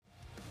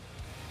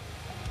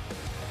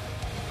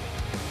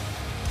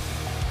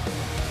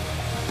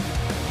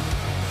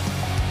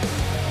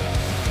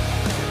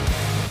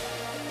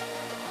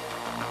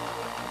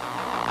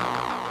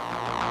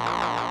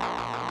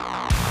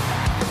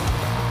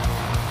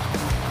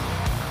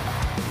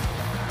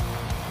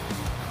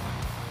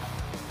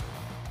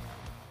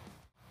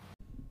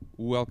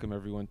Welcome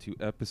everyone to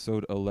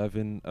episode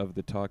 11 of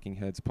the Talking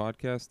Heads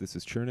podcast. This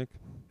is Chernik.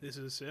 This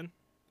is Sin.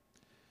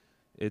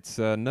 It's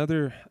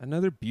another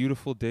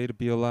beautiful day to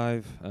be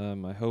alive.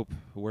 I hope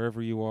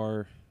wherever you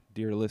are,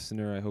 dear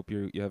listener, I hope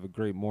you have a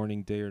great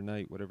morning, day or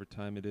night, whatever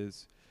time it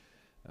is.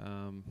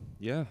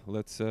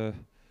 Let's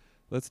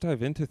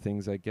dive into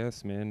things, I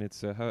guess, man.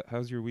 It's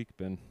how's your week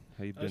been?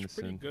 How you been, That's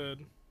pretty Sin?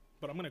 good.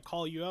 But I'm going to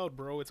call you out,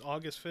 bro. It's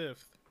August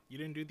 5th. You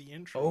didn't do the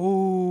intro.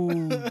 Oh,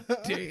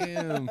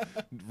 damn.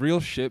 Real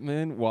shit,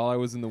 man. While I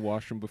was in the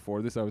washroom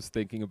before this, I was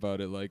thinking about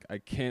it. Like, I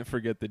can't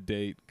forget the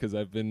date because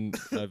I've been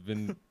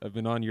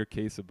on your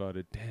case about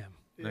it. Damn.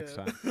 Yeah. Next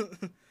time.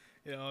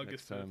 Yeah,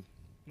 August Next 5th. time.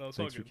 No, it's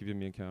all Thanks for good. keeping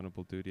me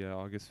accountable, dude. Yeah,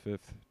 August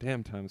 5th.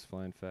 Damn, time's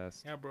flying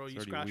fast. Yeah, bro. It's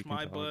You already a scratch week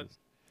my into butt. August.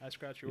 I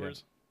scratch Yeah.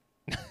 yours.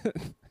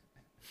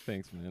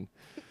 Thanks, man.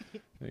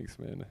 Thanks,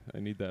 man. I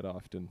need that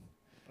often.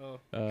 Oh.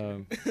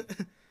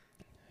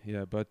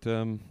 Yeah, but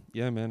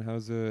yeah, man.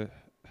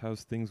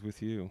 How's things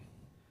with you?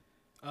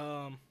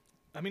 I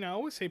mean, I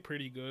always say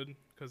pretty good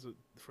because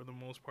for the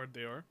most part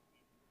they are.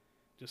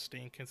 Just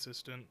staying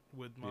consistent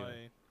with my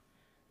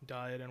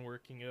diet and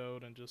working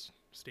out and just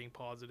staying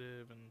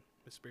positive and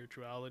with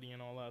spirituality and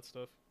all that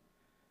stuff.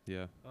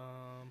 Yeah.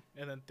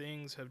 And then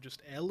things have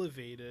just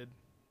elevated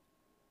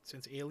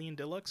since Alien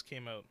Deluxe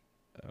came out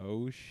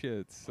Oh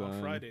shit, son.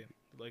 on Friday,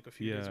 like a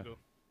few days Yeah. ago.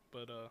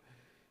 But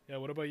yeah,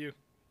 what about you?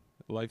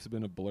 Life's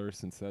been a blur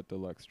since that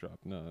deluxe drop.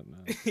 No.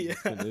 Yeah.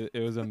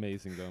 It was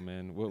amazing though,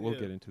 man. We'll Yeah.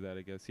 get into that,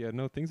 I guess. Yeah,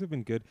 no, things have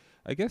been good.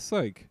 I guess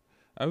like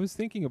I was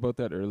thinking about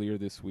that earlier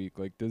this week.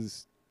 Like,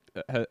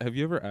 have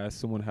you ever asked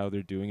someone how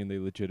they're doing and they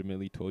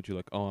legitimately told you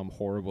like, "Oh, I'm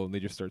horrible," and they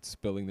just start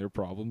spilling their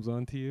problems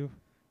onto you?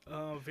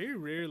 Very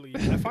rarely.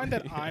 I find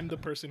that I'm the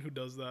person who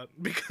does that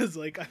because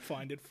like I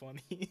find it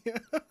funny.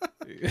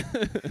 Yeah,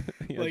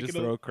 Like, just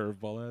throw a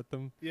curveball at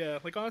them. Yeah,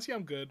 like honestly,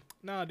 I'm good.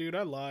 Nah, dude,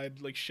 I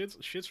lied. Like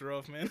shit's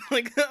rough, man.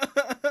 Like,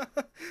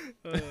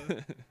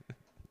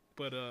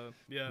 but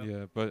yeah,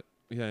 Yeah, but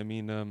yeah, I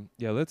mean,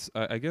 yeah,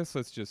 I guess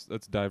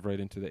let's dive right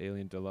into the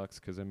Alien Deluxe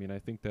because I mean I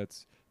think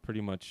that's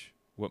pretty much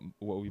what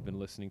we've been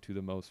listening to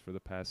the most for the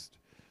past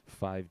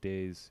 5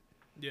 days.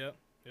 yeah,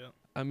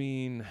 I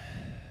mean,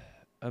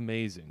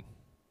 amazing.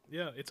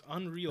 yeah. It's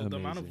unreal. The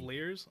amount of Amazing.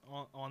 layers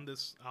on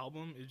this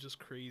album is just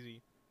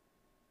crazy.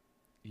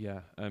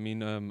 Yeah, I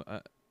mean,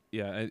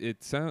 yeah,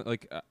 it sound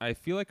like I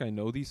feel like I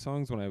know these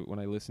songs when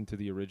I listen to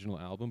the original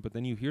album, but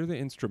then you hear the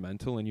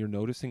instrumental and you're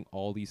noticing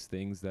all these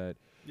things that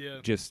Yeah,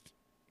 just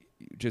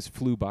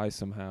flew by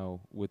somehow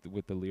with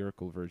the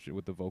lyrical version,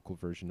 with the vocal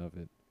version of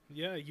it.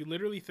 yeah. You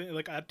literally think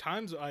like at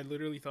times I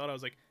literally thought I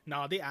was like,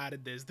 nah, they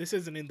added this. This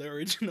isn't in the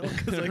original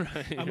because like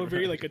Right, I'm a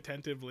very right. like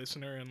attentive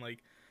listener and like.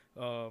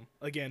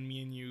 Again,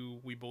 me and you,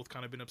 we both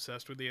kind of been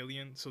obsessed with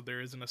Alien, so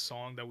there isn't a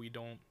song that we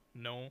don't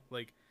know.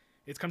 Like,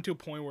 it's come to a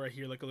point where I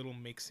hear like a little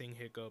mixing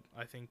hiccup.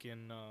 I think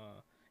in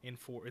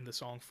the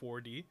song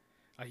 4D,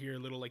 I hear a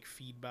little like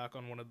feedback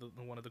on one of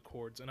the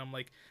chords, and I'm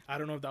like, I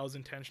don't know if that was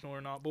intentional or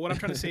not. But what I'm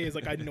trying to say is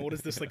like I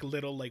noticed this like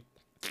little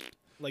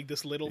like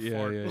this little Yeah,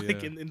 fart yeah,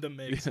 like yeah. in the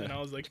mix, Yeah. and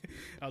I was like,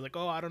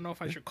 oh, I don't know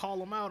if I should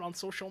call him out on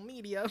social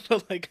media,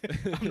 but like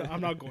I'm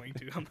not going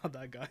to. I'm not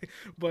that guy,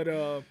 but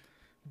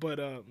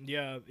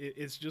yeah,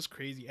 it's just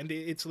crazy, and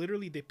it's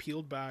literally they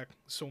peeled back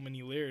so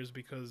many layers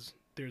because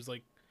there's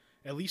like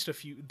at least a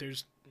few.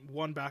 There's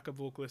one backup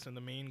vocalist and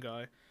the main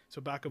guy. So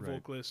backup Right.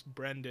 vocalist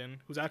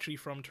Brendan, who's actually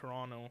from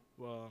Toronto.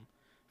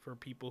 For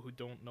people who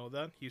don't know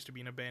that, he used to be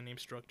in a band named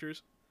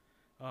Structures.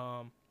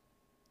 Um,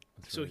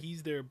 That's so right.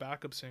 he's their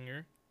backup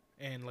singer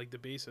and like the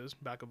bassist,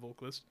 backup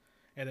vocalist.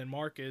 And then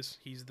Marcus,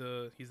 he's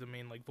the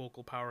main like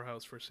vocal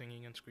powerhouse for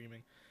singing and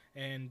screaming.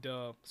 And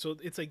so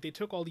it's like they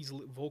took all these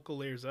vocal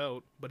layers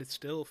out, but it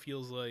still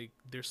feels like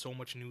there's so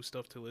much new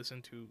stuff to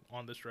listen to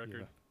on this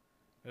record.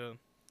 Yeah.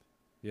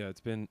 Yeah,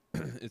 it's been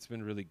it's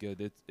been really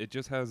good. It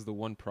just has the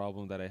one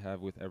problem that I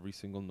have with every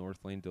single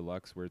North Lane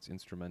Deluxe where it's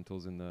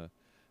instrumentals in the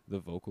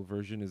vocal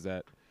version is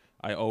that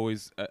I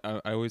always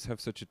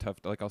have such a tough,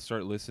 like I'll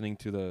start listening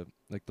to the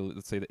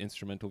let's say the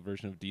instrumental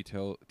version of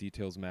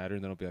Details Matter,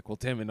 and then I'll be like, well,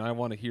 damn it, now I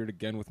want to hear it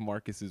again with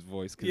Marcus's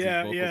voice because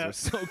Yeah, his vocals yeah. are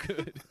so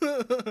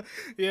good.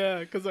 Yeah,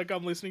 because like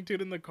I'm listening to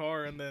it in the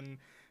car, and then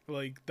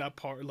like that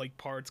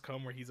parts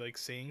come where he's like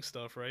saying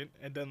stuff, right?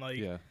 And then like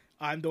Yeah,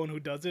 I'm the one who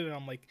does it, and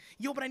I'm like,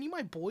 yo, but I need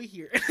my boy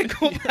here, and I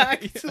go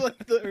back to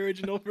like the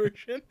original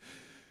version.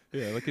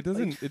 yeah, like it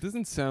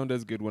doesn't sound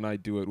as good when I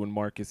do it when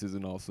Marcus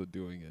isn't also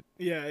doing it.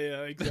 Yeah,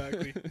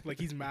 exactly. Like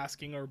he's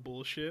masking our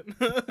bullshit.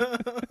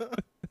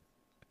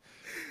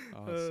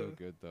 Oh, it's so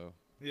good though.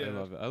 Yeah, I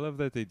love it. I love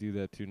that they do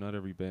that too. Not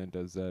every band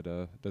does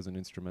that. Does an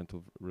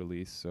instrumental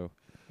release. So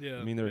yeah.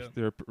 I mean, yeah.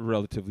 they're a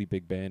relatively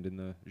big band in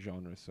the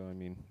genre. So I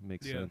mean,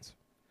 makes Yeah. sense.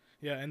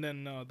 Yeah, and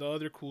then the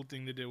other cool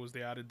thing they did was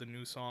they added the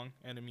new song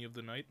 "Enemy of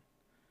the Night,"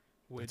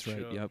 which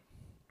That's right. Yep.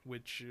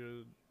 which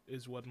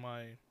is what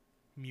my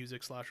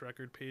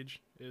music/record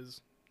page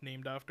is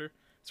named after.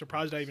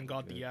 Surprised I even So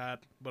got good. the ad,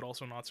 but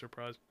also not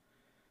surprised.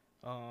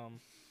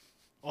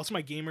 Also,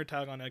 my gamer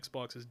tag on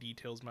Xbox is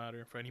Details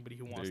Matter. For anybody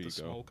who wants There to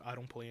you go. smoke, I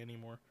don't play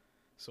anymore.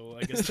 So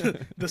I guess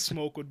the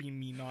smoke would be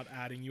me not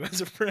adding you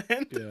as a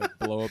friend. Yeah,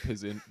 blow up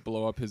his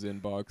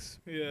inbox.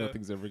 Yeah.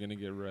 Nothing's ever gonna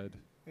get read.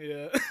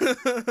 Yeah.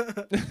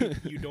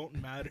 You don't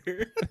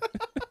matter.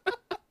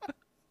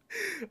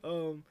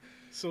 um.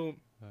 So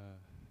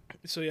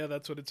yeah,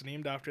 that's what it's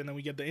named after, and then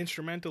we get the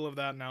instrumental of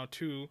that now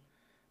too.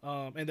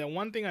 And then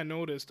one thing I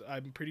noticed,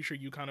 I'm pretty sure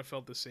you kind of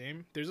felt the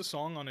same. There's a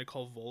song on it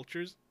called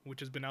Vultures, which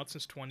has been out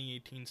since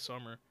 2018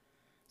 summer.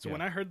 So Yeah.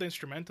 when I heard the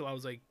instrumental, I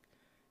was like,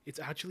 it's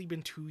actually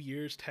been 2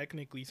 years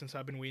technically since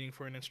I've been waiting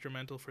for an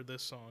instrumental for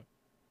this song.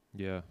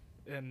 Yeah.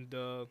 And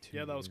 2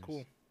 yeah, that was years.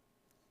 cool.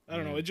 I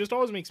don't know. Yeah. It just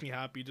always makes me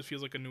happy. It just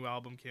feels like a new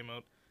album came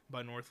out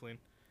by Northlane.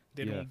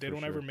 They Yeah,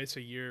 don't for ever sure. miss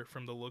a year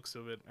from the looks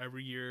of it.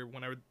 Every year,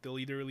 whenever they'll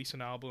either release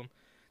an album,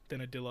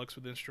 then a deluxe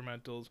with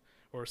instrumentals,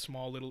 or a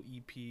small little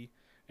EP,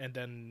 and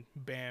then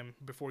bam,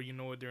 before you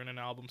know it, they're in an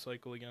album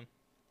cycle again.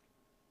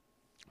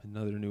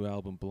 Another new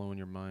album blowing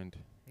your mind.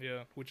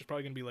 Yeah, which is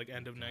probably gonna be like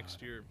end of God.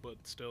 next year,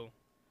 but still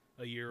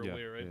a year Yeah,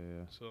 away, right?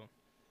 yeah. So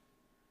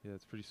Yeah,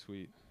 it's pretty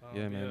sweet.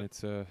 Yeah, man,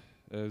 yeah,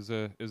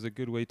 it was a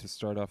good way to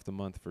start off the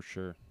month for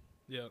sure.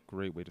 yeah,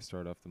 Great way to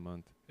start off the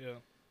month. yeah.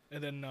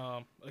 And then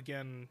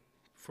again,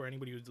 for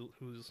anybody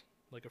who's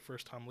like a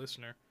first time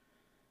listener,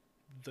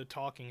 the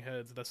Talking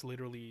Heads, that's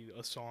literally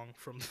a song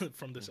from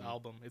from this Mhm.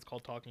 album. It's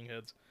called Talking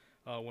Heads,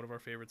 one of our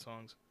favorite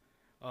songs.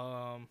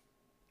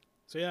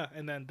 So yeah,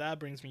 and then that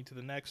brings me to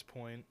the next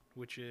point,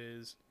 which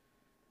is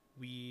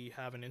we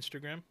have an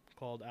Instagram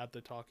called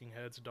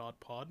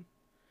 @thetalkingheads.pod.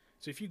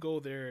 So if you go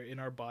there, in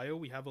our bio,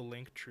 we have a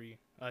link tree.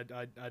 I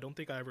don't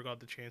think I ever got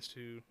the chance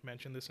to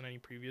mention this in any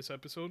previous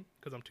episode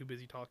because I'm too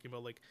busy talking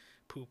about like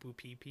poo poo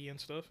pee pee and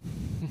stuff.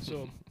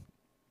 So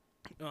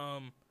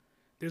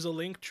there's a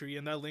link tree,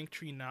 and that link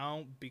tree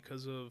now,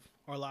 because of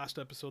our last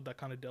episode that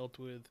kind of dealt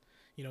with,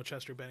 you know,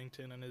 Chester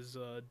Bennington and his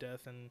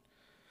death and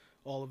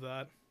all of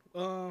that.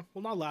 Well,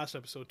 not last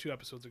episode, 2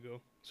 episodes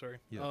ago. Sorry.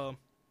 Yeah.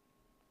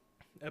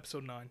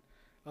 Episode 9.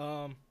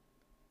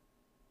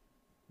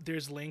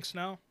 There's links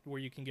now where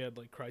you can get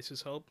like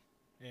crisis help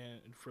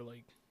and for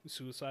like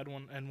suicide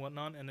one and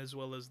whatnot, and as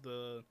well as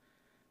the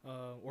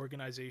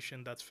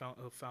organization that's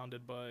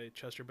founded by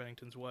Chester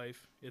Bennington's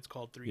wife. It's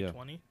called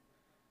 320.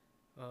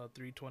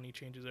 320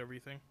 changes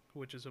everything,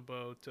 which is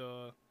about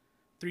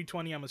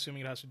 320. I'm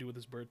assuming it has to do with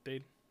his birth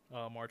date,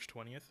 March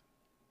 20th.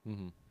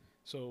 Mm-hmm.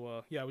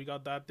 So yeah, we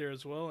got that there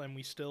as well, and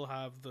we still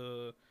have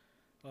the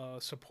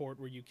support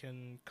where you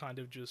can kind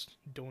of just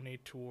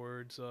donate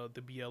towards the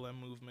BLM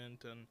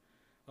movement, and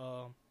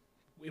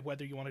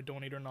whether you want to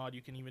donate or not,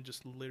 you can even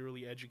just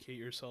literally educate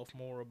yourself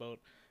more about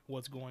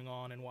what's going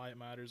on and why it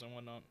matters and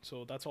whatnot.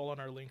 So that's all on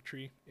our link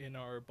tree in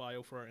our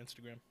bio for our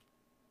Instagram.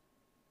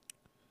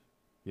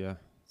 Yeah,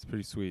 it's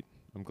pretty sweet.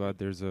 I'm glad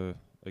there's a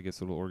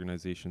little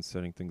organization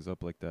setting things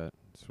up like that.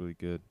 It's really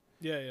good.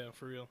 Yeah,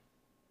 for real.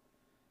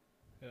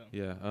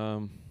 Yeah.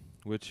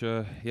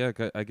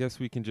 I guess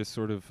we can just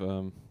sort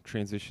of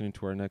transition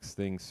into our next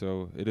thing.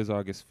 So it is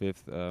August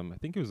 5th. I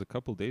think it was a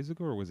couple days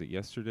ago, or was it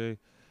yesterday?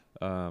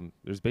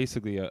 There's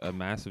basically a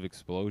massive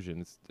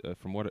explosion. It's,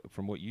 from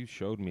what you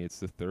showed me, it's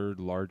the third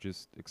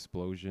largest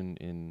explosion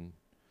in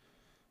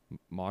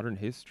modern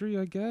history,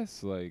 I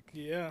guess. Like,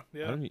 Yeah.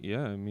 I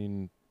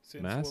mean,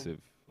 Since,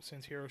 massive.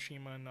 Since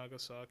Hiroshima and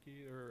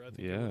Nagasaki, or I think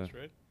Yeah. it was,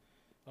 right?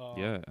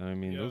 Yeah, I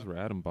mean, those yeah. were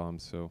atom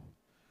bombs. So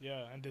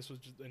Yeah, and this was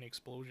just an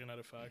explosion at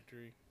a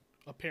factory,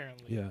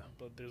 apparently. Yeah.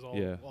 But there's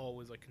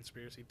always like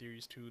conspiracy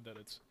theories too that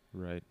it's,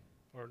 right.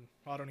 or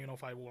I don't even know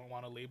if I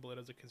want to label it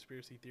as a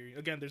conspiracy theory.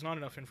 Again, there's not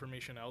enough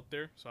information out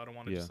there, so I don't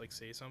want to Yeah. just like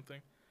say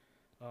something.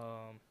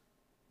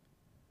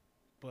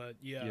 But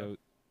yeah,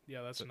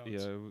 that's nuts.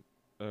 Yeah,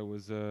 I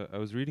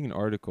was reading an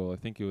article. I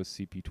think it was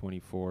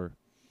CP24,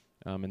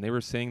 and they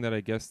were saying that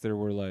I guess there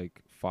were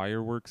like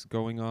fireworks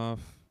going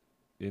off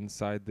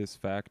inside this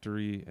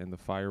factory, and the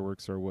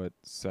fireworks are what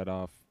set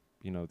off,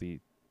 the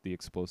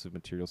explosive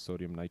material,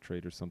 sodium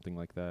nitrate or something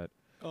like that.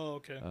 Oh,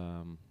 okay.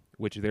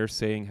 Which they're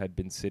saying had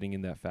been sitting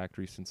in that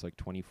factory since like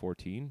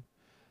 2014.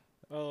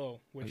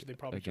 Which they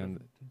probably should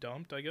have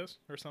dumped, I guess,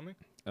 or something.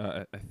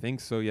 I think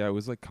so. Yeah, it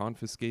was like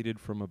confiscated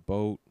from a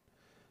boat,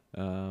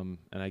 and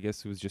I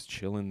guess it was just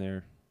chilling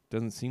there.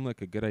 Doesn't seem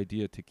like a good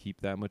idea to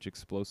keep that much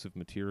explosive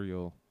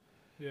material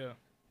Yeah.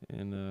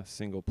 in a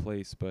single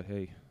place. But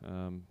hey,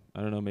 I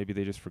don't know. Maybe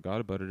they just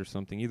forgot about it or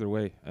something. Either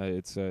way,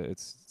 it's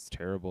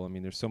terrible. I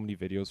mean, there's so many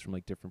videos from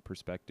like different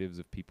perspectives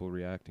of people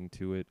reacting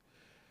to it.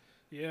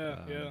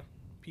 Yeah.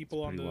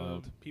 People on pretty the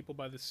wild. people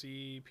by the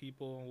sea,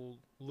 people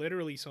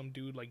literally some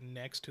dude like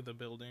next to the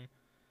building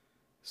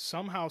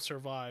somehow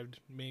survived.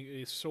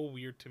 It's so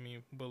weird to me,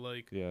 but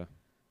like Yeah.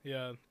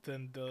 yeah,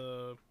 then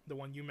the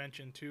one you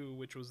mentioned too,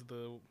 which was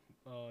the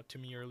to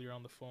me earlier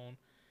on the phone,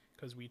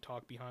 because we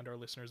talk behind our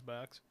listeners'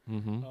 backs.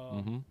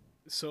 Mm-hmm.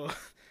 So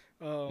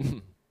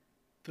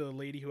the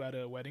lady who had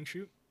a wedding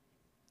shoot,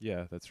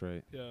 Yeah, that's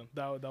right. yeah,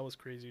 that was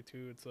crazy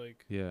too. It's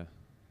like Yeah.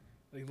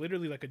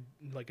 literally like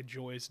a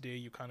joyous day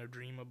you kind of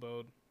dream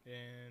about,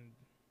 and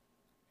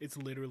it's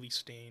literally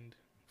stained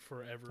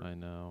forever. I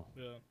know.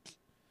 Yeah,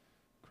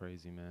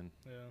 Crazy, man.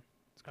 yeah.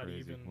 It's It's How do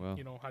you crazy. even,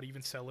 Well, how do you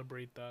even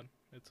celebrate that?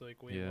 It's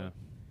like, wait, yeah, what?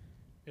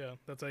 Yeah,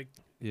 that's like,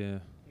 yeah,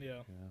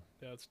 yeah, yeah.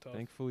 yeah, it's tough.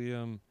 Thankfully,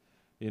 yeah,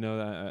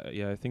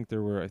 I think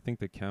I think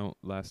the count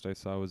last I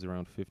saw was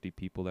around 50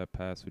 people that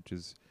passed, which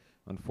is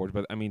unfortunate.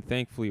 But I mean,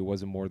 thankfully, it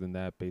wasn't more than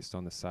that based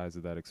on the size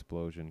of that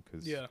explosion.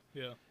 'Cause Yeah,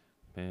 yeah,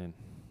 man,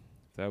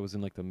 if that was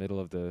in like the middle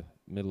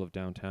of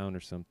downtown or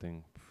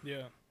something.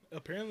 yeah.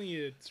 Apparently,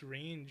 its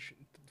range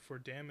for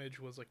damage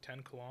was like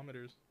 10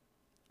 kilometers.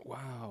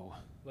 Wow.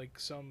 Like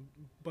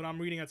but I'm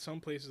reading at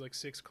some places like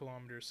 6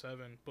 kilometers,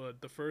 7.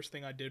 But the first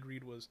thing I did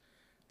read was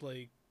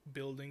like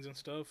buildings and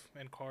stuff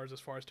and cars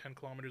as far as 10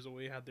 kilometers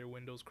away had their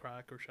windows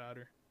crack or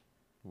shatter.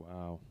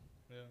 Wow.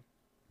 Yeah,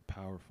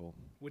 Powerful.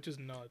 which is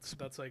nuts.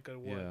 That's like a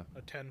what, Yeah.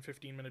 a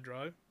 10-15 minute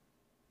drive.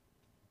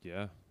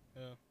 Yeah.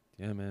 Yeah,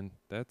 Yeah, man.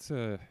 That's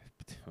dude,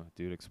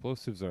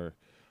 explosives are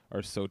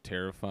so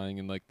terrifying,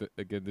 and like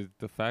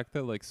the fact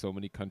that like so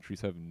many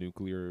countries have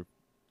nuclear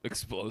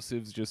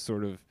explosives just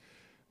sort of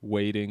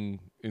waiting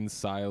in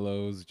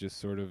silos, just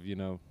sort of,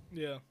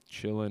 yeah,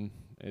 chilling.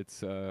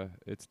 It's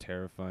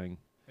terrifying.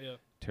 yeah,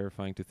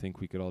 Terrifying to think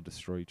we could all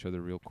destroy each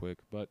other real quick.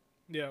 But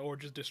yeah. Or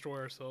just destroy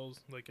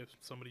ourselves. Like if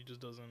somebody just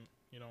doesn't,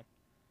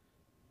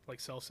 like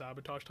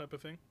self-sabotage type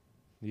of thing.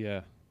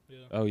 yeah.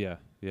 Yeah, Oh yeah.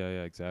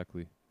 Yeah,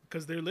 exactly.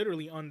 because they're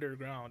literally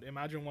underground.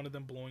 Imagine one of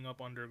them blowing up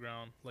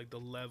underground. Like the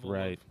level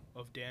Right.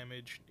 of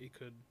damage it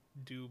could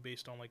do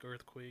based on like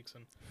earthquakes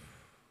and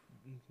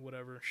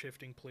whatever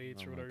shifting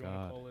plates Oh or my whatever you want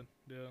God. to call it.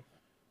 Yeah,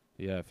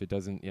 Yeah, if it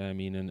doesn't, yeah, I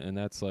mean, and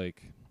that's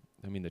like,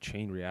 I mean, the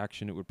chain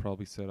reaction it would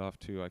probably set off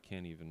too. I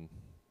can't even.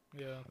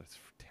 yeah, That's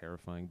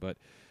terrifying. But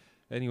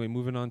anyway,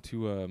 moving on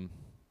to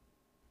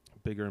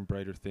bigger and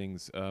brighter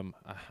things.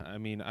 I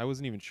mean, I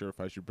wasn't even sure if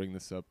I should bring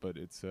this up, but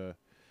it's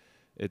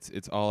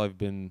all I've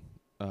been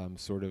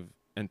sort of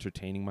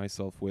entertaining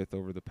myself with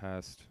over the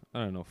past,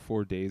 I don't know,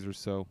 4 days or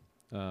so.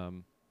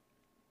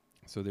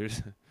 So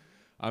there's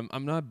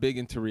I'm not big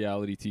into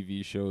reality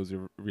TV shows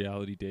or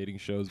reality dating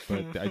shows,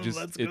 but I just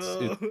let's it's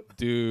go.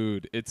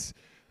 dude, it's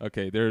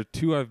okay. There are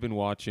two I've been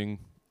watching.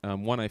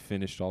 One I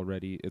finished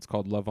already. It's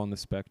called Love on the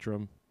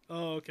Spectrum.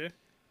 Oh, okay.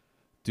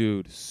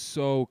 Dude,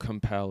 so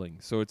compelling.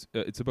 So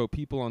it's about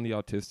people on the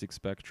autistic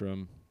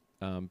spectrum,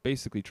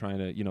 basically trying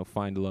to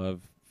find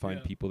love, find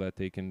Yeah. people that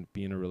they can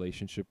be in a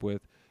relationship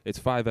with. It's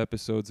 5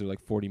 episodes. They're like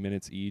 40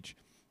 minutes each,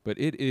 but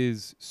it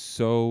is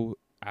so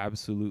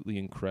absolutely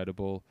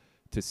incredible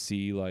to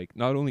see, like,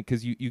 not only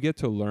because you get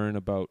to learn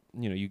about,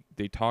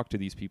 they talk to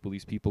these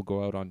people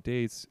go out on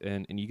dates,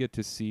 and you get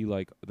to see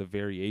like the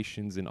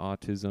variations in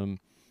autism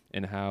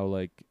and how,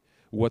 like,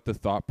 what the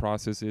thought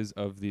process is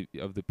of the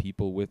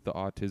people with the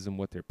autism,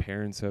 what their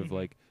parents have Mhm.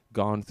 like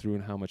gone through,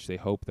 and how much they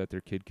hope that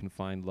their kid can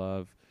find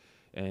love.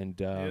 And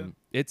Yeah.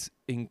 it's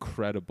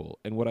incredible.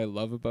 And what I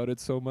love about it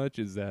so much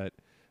is that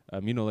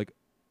like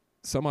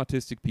some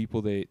autistic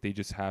people, they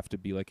just have to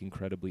be like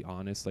incredibly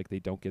honest, like they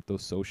don't get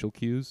those social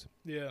cues.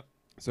 Yeah.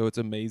 So it's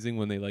amazing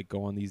when they like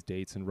go on these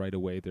dates and right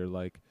away they're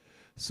like,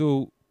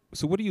 so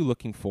what are you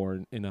looking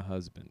for in a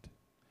husband?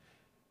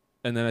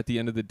 And then at the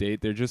end of the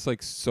date, they're just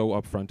like so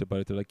upfront about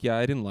it. They're like, "Yeah,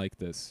 I didn't like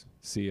this.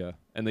 See ya,"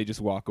 and they just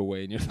walk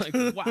away. And you're like,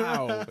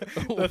 "Wow,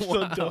 That's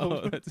so wow,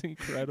 dope. that's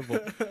incredible."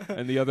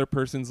 And the other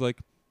person's like,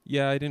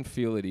 "Yeah, I didn't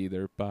feel it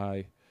either.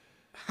 Bye."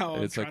 How And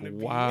I'm it's like, trying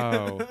to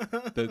wow,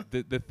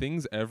 be. the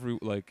things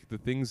the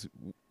things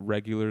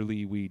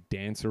regularly we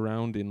dance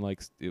around in,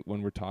 like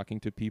when we're talking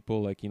to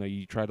people, like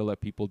you try to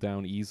let people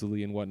down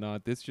easily and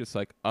whatnot. This just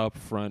like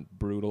upfront,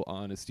 brutal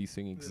honesty,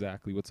 saying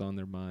exactly what's on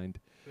their mind.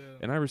 Yeah.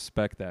 And I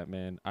respect that,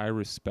 man. I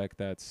respect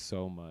that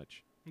so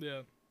much.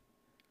 Yeah.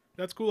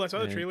 That's cool. I saw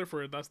the And trailer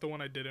for it. That's the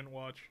one I didn't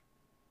watch.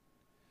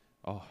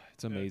 oh,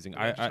 it's Yeah, amazing.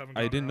 I just haven't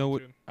I gotten didn't know around what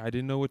to it. I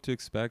didn't know what to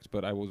expect,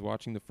 but I was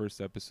watching the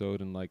first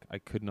episode and like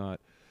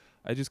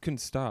I just couldn't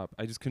stop.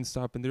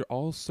 And they're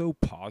all so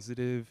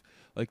positive.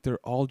 Like they're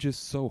all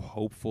just so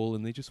hopeful,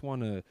 and they just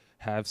want to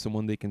have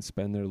someone they can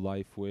spend their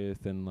life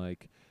with, and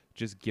like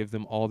just give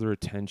them all their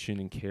attention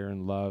and care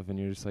and love. And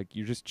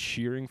you're just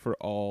cheering for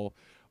all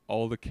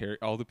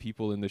the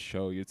people in the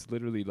show. It's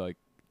literally like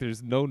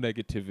there's no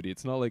negativity.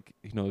 It's not like,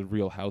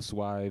 Real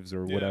Housewives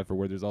or Yeah. whatever,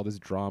 where there's all this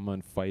drama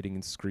and fighting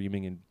and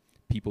screaming and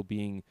people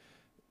being,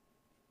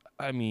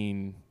 I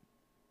mean,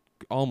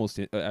 almost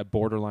at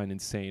borderline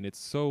insane. It's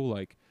so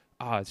like,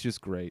 it's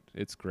just great.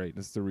 It's great.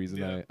 That's the reason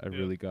Yeah, I yeah.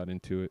 really got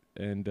into it.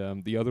 And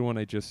the other one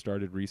I just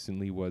started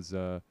recently was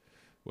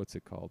what's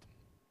it called?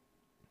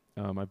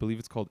 I believe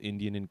it's called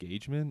Indian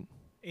Engagement.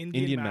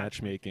 Indian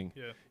matchmaking.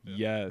 Yeah,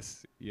 yeah.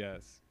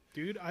 Yes.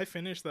 Dude, I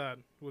finished that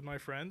with my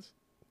friends.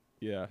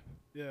 Yeah.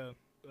 Yeah.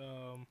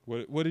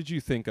 What did you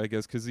think? I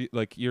guess because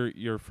like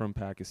you're from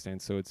Pakistan,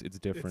 so it's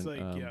different. It's like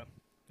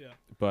yeah.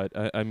 But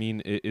I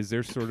mean, is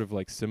there sort of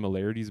like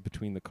similarities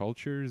between the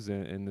cultures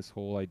and this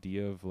whole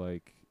idea of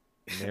like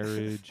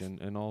marriage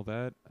and all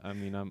that? I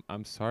mean,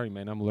 I'm sorry,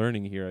 man. I'm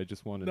learning here. I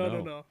just want to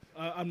know. No.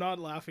 I'm not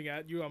laughing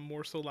at you. I'm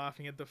more so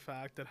laughing at the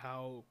fact that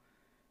how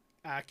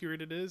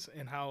accurate it is,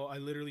 and how I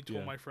literally told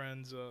Yeah. my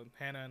friends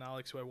Hannah and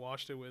Alex, who I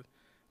watched it with,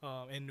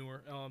 in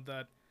Noor,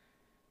 that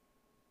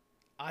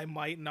I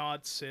might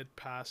not sit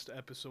past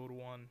episode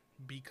 1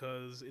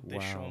 because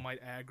this show Wow.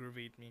 might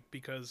aggravate me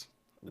because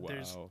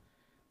there's Wow.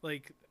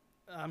 like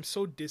I'm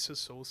so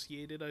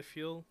disassociated, I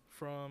feel,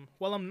 from,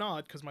 well, I'm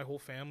not cuz my whole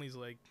family's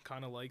like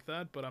kind of like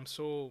that, but I'm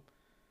so,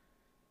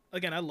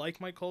 again, I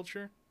like my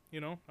culture, you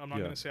know? I'm not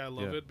Yeah. going to say I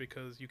love Yeah. it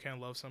because you can't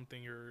love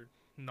something you're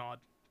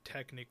not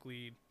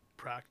technically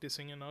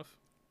practicing enough.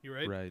 You're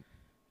right? Right.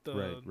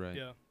 Right. Right.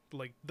 Yeah,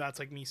 like that's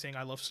like me saying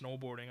I love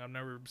snowboarding. I've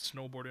never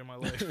snowboarded in my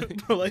life.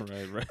 But like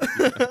Right. Right.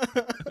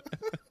 Yeah.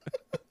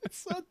 it's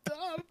so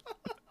dumb.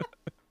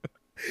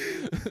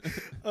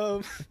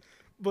 um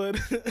but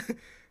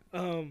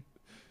um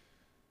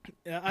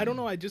yeah, I don't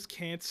know, I just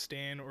can't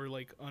stand or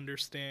like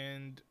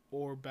understand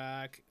or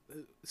back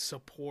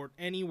support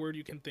any word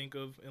you can think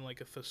of in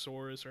like a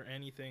thesaurus or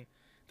anything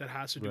that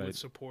has to do with Right.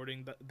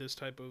 supporting this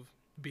type of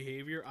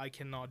behavior. I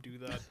cannot do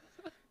that.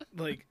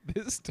 Like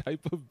This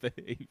type of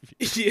behavior.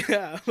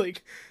 yeah,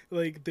 like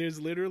there's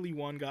literally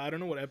one guy, I don't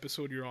know what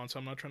episode you're on, so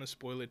I'm not trying to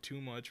spoil it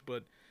too much,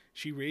 but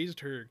she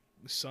raised her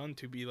son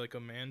to be like a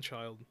man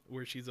child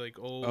where she's like,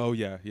 Oh oh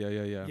yeah. Yeah.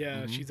 Yeah. Yeah. yeah,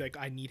 Mm-hmm. she's like,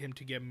 I need him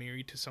to get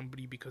married to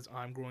somebody because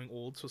I'm growing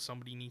old, so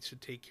somebody needs to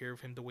take care of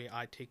him the way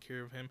I take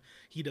care of him.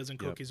 He doesn't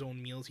cook Yep. his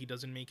own meals, he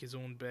doesn't make his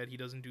own bed, he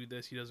doesn't do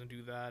this, he doesn't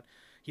do that,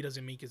 he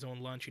doesn't make his own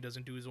lunch, he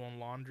doesn't do his own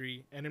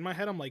laundry. And in my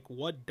head I'm like,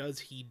 what does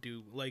he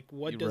do? Like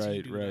what does he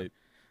Right. do then? Right.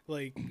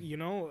 Like, you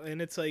know,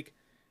 and it's like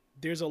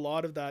there's a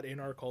lot of that in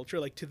our culture.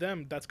 Like to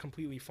them that's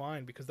completely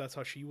fine because that's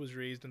how she was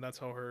raised and that's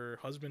how her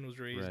husband was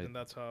raised Right. and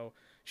that's how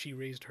she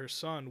raised her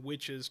son,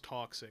 which is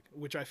toxic,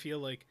 which I feel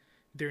like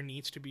there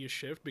needs to be a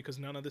shift because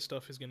none of this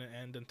stuff is going to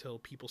end until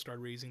people start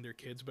raising their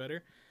kids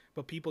better.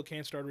 But people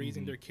can't start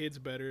raising Mm-hmm. their kids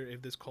better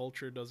if this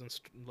culture doesn't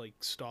like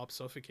stop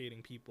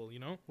suffocating people, you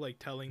know, like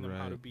telling them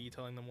how to Right. be,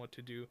 telling them what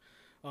to do.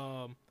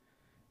 um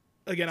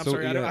Again, I'm So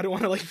sorry, yeah. I don't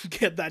want to like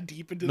get that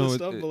deep into this No,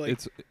 stuff, but like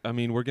it's. I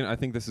mean, we're gonna. I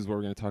think this is what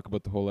we're gonna talk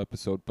about the whole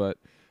episode, but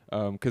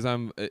because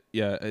I'm.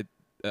 Yeah.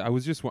 I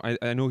was just.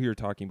 I know who you're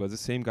talking about. It's the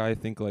same guy. I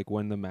think like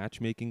when the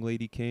matchmaking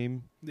lady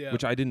came, yeah.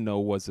 which I didn't know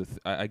was a.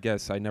 I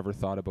guess I never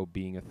thought about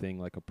being a thing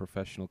like a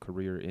professional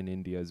career in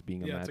India as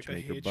being a Yeah, it's like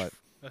matchmaker. But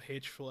a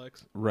H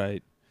flex.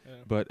 right. Yeah.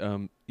 But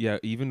yeah.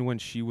 Even when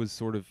she was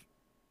sort of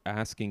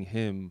asking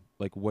him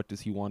like what does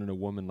he want in a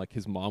woman, like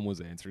his mom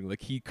was answering,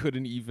 like he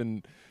couldn't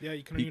even. Yeah,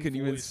 you couldn't He even couldn't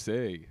even voice.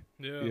 say.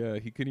 Yeah. Yeah,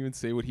 he couldn't even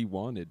say what he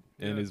wanted,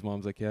 and Yeah. his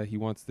mom's like, "Yeah, he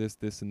wants this,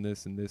 this, and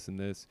this, and this, and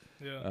this."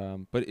 Yeah.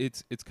 But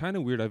it's kind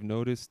of weird. I've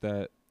noticed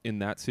that in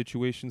that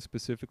situation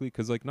specifically,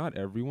 because like not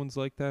everyone's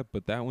like that,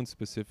 but that one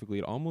specifically,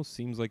 it almost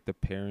seems like the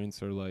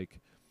parents are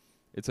like,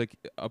 it's like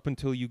up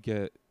until you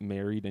get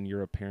married and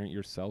you're a parent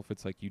yourself,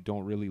 it's like you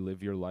don't really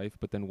live your life.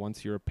 But then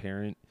once you're a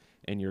parent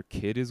and your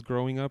kid is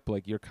growing up,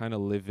 like you're kind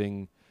of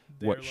living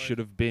Their what life. should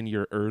have been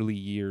your early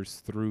years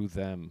through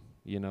them.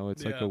 You know,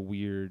 it's like Yeah. a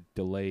weird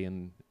delay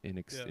in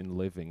Yeah. in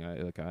living.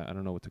 I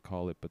don't know what to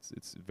call it, but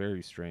it's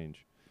very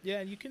strange. Yeah,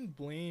 and you can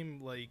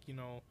blame like,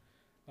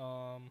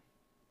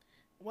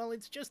 well,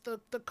 it's just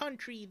the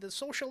country, the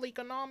social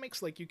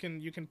economics, like you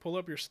can pull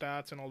up your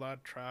stats and all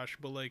that trash,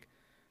 but like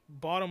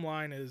bottom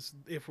line is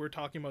if we're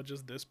talking about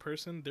just this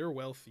person, they're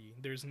wealthy.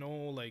 There's no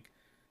like,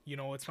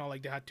 it's not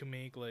like they had to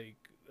make like,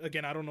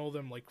 again, I don't know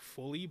them like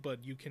fully,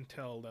 but you can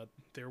tell that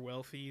they're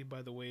wealthy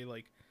by the way,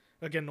 like,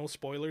 again, no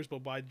spoilers, but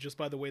by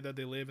the way that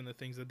they live and the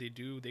things that they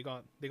do, they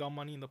got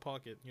money in the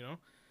pocket, Yeah.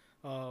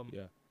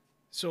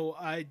 so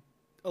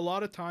a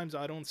lot of times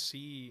I don't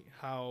see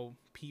how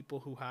people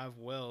who have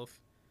wealth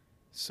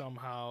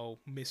somehow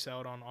miss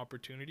out on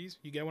opportunities.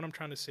 You get what I'm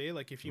trying to say?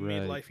 Like if you made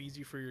Right. life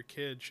easy for your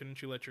kid,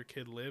 shouldn't you let your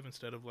kid live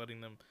instead of letting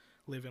them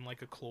live in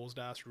like a closed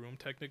ass room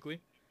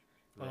technically?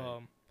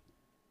 Right.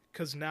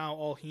 Cuz now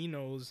all he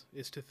knows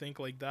is to think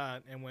like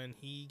that, and when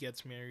he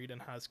gets married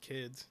and has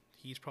kids,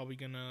 he's probably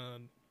going to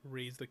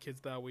raise the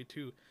kids that way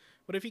too.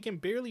 But if he can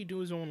barely do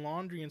his own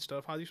laundry and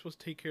stuff, how's he supposed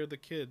to take care of the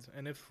kids?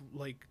 And if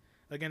like,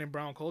 again, in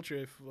brown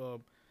culture,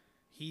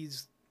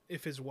 he's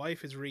if his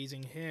wife is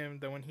raising him,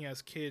 then when he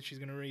has kids, she's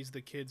gonna raise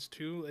the kids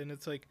too. And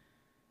it's like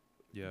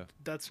Yeah.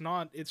 that's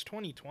not. It's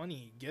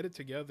 2020. Get it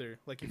together.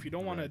 Like if you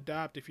don't want to Right.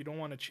 adapt, if you don't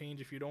want to change,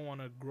 if you don't want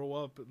to grow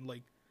up,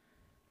 like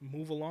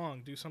move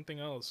along, do something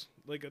else.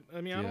 Like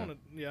I mean, I Yeah. don't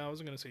want to. Yeah, I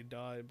wasn't gonna say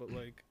die, but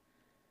like.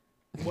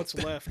 What's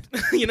left?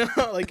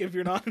 Like if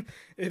you're not,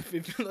 if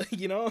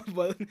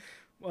like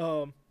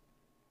um,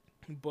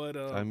 but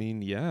I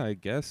mean, yeah, I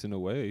guess in a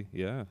way,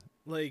 yeah.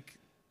 like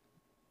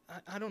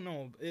I don't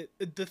know.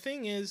 The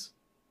thing is,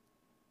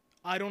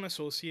 I don't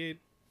associate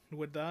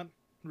with that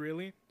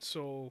really.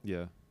 So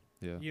Yeah.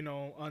 Yeah.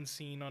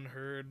 unseen,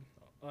 unheard,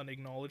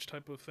 unacknowledged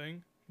type of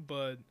thing.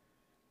 But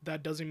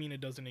that doesn't mean it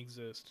doesn't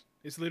exist.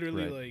 It's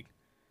literally Right. like,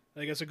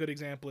 I guess a good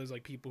example is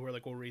like people who are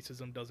like, "Oh,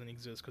 racism doesn't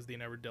exist because they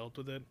never dealt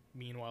with it."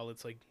 Meanwhile,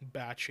 it's like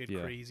batshit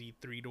Yeah. crazy,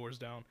 three doors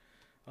down.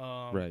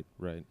 Right.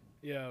 Right.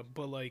 Yeah,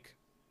 but like,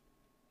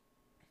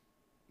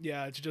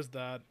 yeah, it's just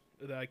that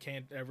I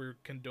can't ever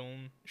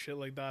condone shit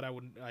like that.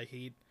 I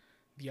hate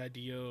the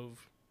idea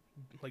of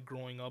like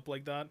growing up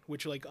like that,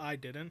 which like I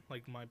didn't.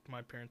 Like my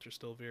parents are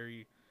still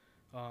very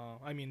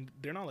I mean,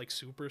 they're not like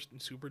super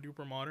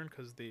duper modern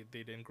because they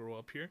didn't grow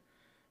up here,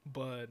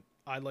 but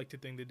I like to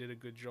think they did a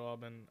good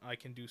job, and I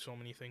can do so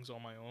many things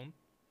on my own.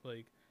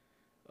 Like,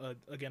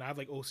 again, I have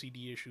like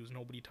OCD issues.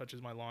 Nobody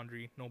touches my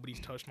laundry. Nobody's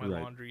touched my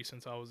Right. laundry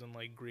since I was in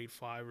like grade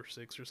 5 or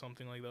 6 or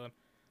something like that.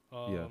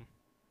 Yeah. Um,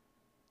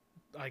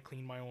 I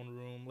clean my own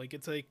room. Like,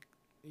 it's like,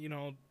 you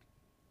know,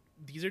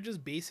 these are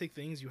just basic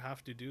things you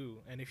have to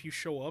do. And if you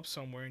show up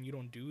somewhere and you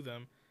don't do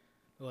them,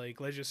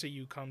 like, let's just say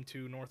you come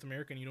to North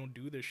America and you don't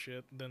do this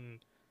shit, then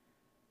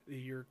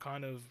you're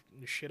kind of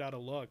shit out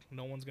of luck.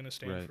 No one's gonna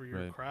stand Right. for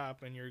your Right.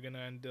 crap, and you're gonna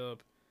end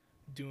up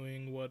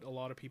doing what a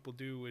lot of people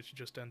do, which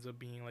just ends up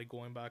being like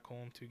going back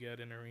home to get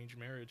an arranged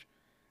marriage.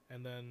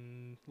 And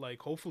then,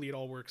 like, hopefully it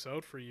all works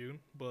out for you.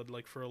 But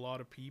like, for a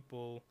lot of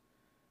people,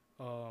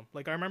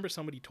 like, I remember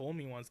somebody told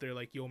me once, they're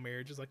like, yo,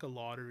 marriage is like a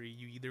lottery.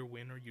 You either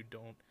win or you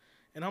don't.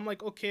 And I'm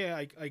like,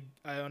 okay,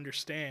 I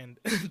understand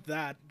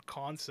that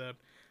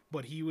concept.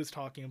 But he was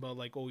talking about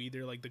like, oh,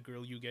 either like the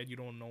girl you get, you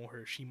don't know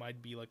her. She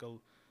might be like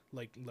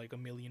like $1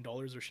 million,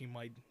 or she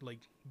might like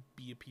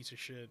be a piece of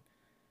shit.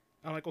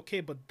 I'm like, okay,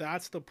 but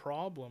that's the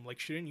problem. Like,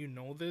 shouldn't you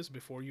know this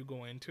before you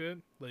go into it?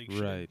 Like,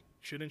 Right.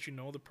 shouldn't you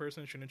know the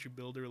person? Shouldn't you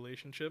build a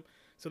relationship?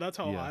 So that's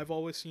how Yeah. I've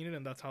always seen it,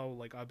 and that's how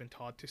like I've been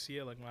taught to see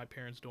it. Like, my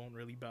parents don't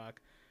really back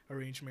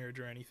arranged marriage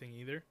or anything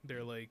either.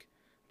 They're like,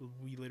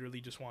 we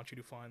literally just want you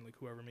to find like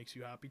whoever makes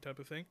you happy type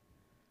of thing.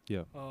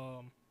 Yeah.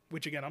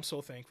 Which again, I'm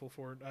so thankful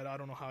for. I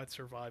don't know how I'd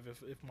survive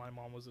if my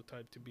mom was the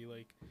type to be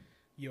like,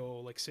 yo,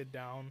 like, sit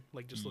down,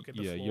 like, just look at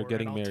the Yeah. floor, You're and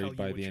getting I'll tell married you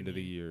by what the you end of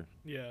the need. year.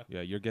 Yeah.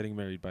 Yeah. You're getting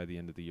married by the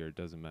end of the year. It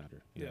doesn't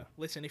matter. Yeah.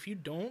 Listen, if you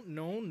don't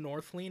know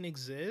North Lane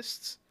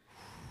exists,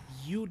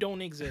 you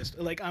don't exist.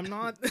 Like, I'm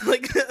not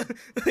like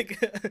like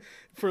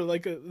for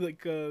like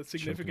a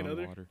significant Choking on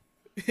other. water.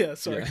 Yeah,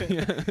 sorry.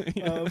 Yeah.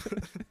 Yeah.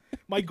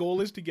 My goal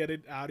is to get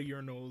it out of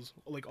your nose,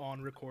 like,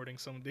 on recording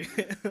someday.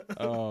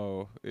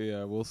 Oh,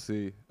 yeah, we'll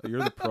see.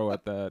 You're the pro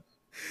at that.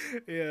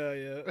 Yeah,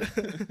 yeah.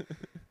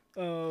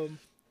 um,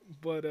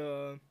 but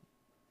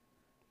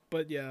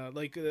yeah,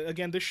 like,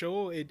 again, the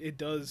show, it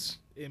does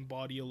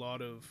embody a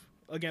lot of,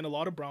 again, a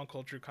lot of brown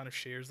culture kind of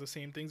shares the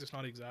same things. It's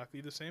not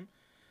exactly the same.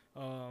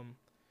 Um,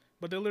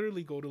 but they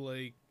literally go to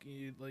like,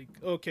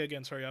 okay,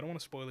 again, sorry, I don't want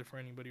to spoil it for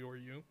anybody or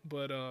you,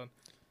 but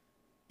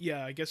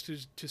yeah, I guess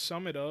to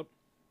sum it up,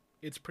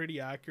 it's pretty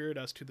accurate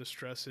as to the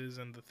stresses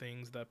and the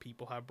things that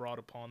people have brought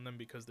upon them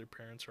because their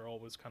parents are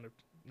always kind of,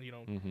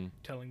 Mm-hmm.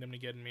 telling them to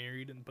get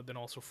married, but then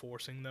also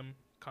forcing them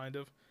kind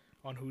of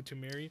on who to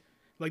marry.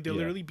 Like, they'll Yeah.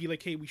 literally be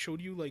like, hey, we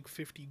showed you like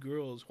 50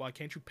 girls. Why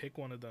can't you pick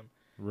one of them?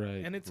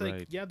 Right. And it's right.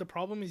 like, yeah, the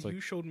problem is It's like- you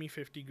showed me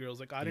 50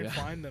 girls. Like, I didn't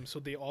Yeah. find them, so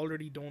they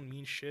already don't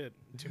mean shit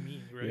to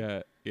me, right?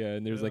 Yeah. Yeah.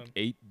 And there's like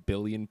Yeah. 8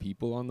 billion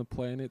people on the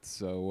planet.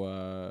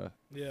 So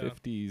Yeah.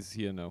 50s,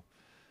 Yeah.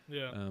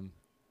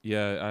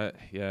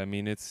 I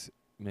mean, it's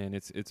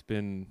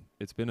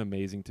been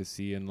amazing to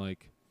see. And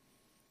like,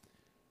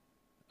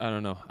 I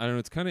don't know.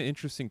 It's kind of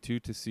interesting too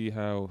to see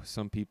how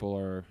some people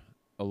are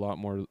a lot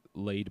more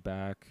laid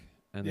back,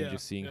 and then Yeah,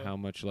 just seeing yeah. how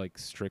much like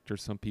stricter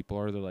some people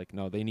are. They're like,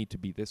 no, they need to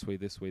be this way,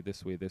 this way,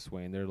 this way, this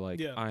way, and they're like,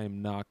 Yeah. I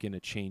am not gonna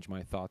change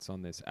my thoughts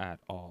on this at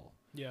all.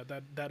 Yeah,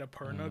 that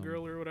Aparna Um,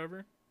 girl or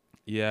whatever.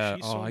 Yeah.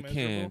 She's Oh, so I miserable.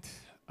 can't.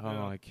 Oh,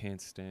 Yeah. I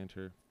can't stand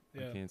her.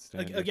 Yeah. I can't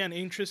stand her. Again,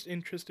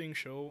 interesting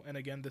show, and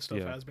again, this stuff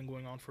Yeah. has been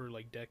going on for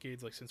like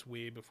decades, like since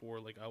way before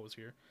like I was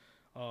here.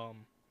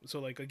 So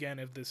like, again,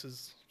 if this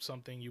is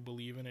something you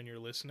believe in and you're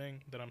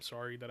listening, then I'm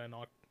sorry that I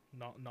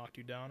knocked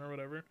you down or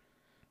whatever.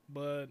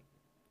 But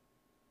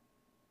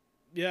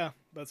yeah,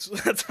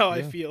 that's how I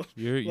Yeah. feel.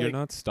 You're like-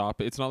 not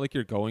stopping. It's not like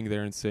you're going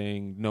there and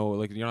saying no.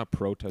 Like, you're not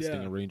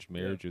protesting Yeah. arranged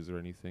Yeah. marriages or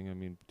anything. I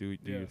mean, do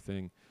Yeah. your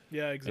thing.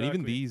 Yeah, exactly. And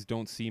even these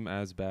don't seem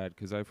as bad,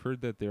 because I've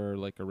heard that there are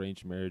like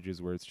arranged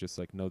marriages where it's just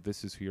like, no,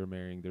 this is who you're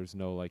marrying. There's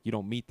no like, you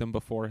don't meet them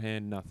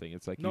beforehand, nothing.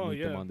 It's like you No,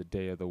 meet them yeah. on the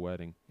day of the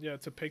wedding. Yeah,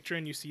 it's a picture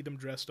and you see them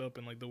dressed up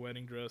in like the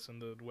wedding dress and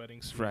the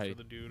wedding suit for Right.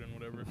 the dude and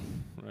whatever.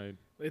 Right.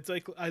 It's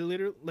like, I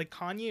literally, like,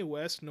 Kanye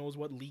West knows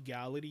what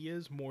legality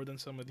is more than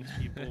some of these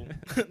people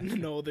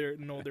know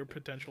their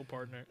potential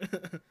partner.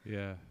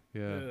 Yeah.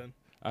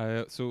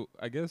 So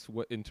I guess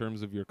what, in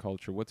terms of your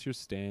culture, what's your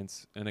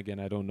stance? And again,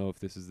 I don't know if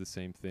this is the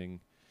same thing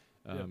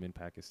in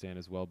Pakistan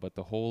as well, but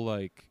the whole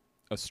like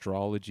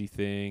astrology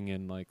thing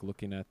and like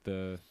looking at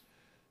the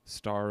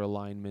star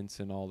alignments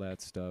and all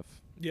that stuff.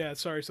 Yeah,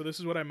 sorry. So this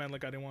is what I meant.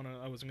 Like, I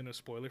wasn't gonna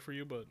spoil it for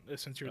you, but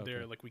since you're there,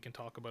 Okay. like, we can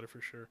talk about it for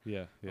sure.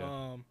 Yeah.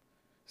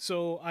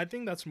 So I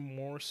think that's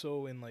more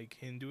so in like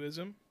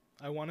Hinduism.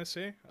 I want to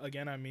say,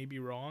 again, I may be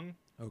wrong.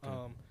 Okay.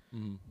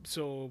 Um,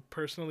 So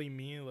personally,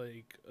 me,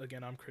 like,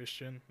 again, I'm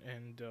Christian,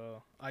 and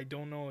I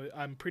don't know.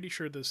 I'm pretty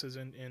sure this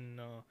isn't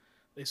in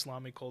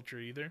Islamic culture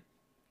either.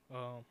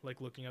 Like,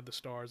 looking at the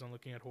stars and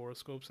looking at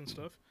horoscopes and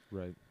stuff.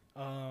 Right.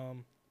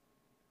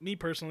 Me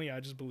personally, I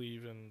just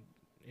believe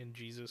in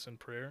Jesus and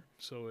prayer.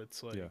 So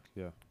it's like,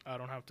 Yeah. I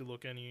don't have to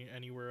look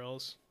anywhere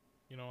else.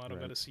 I don't Right.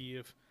 got to see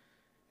if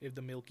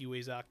the Milky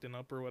Way's acting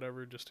up or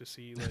whatever, just to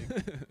see like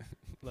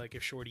Like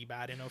if Shorty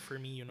bad enough for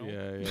me, you know.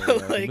 Yeah, yeah,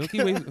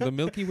 yeah. Like, The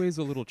Milky Way's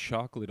a little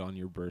chocolate on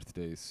your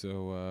birthday,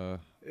 so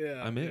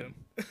yeah, I'm in.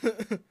 yeah.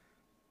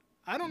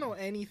 I don't know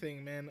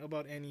anything, man,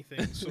 about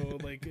anything. So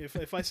like,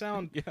 if I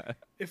sound Yeah.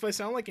 if I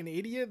sound like an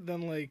idiot,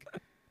 then like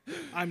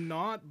I'm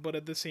not. But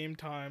at the same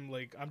time,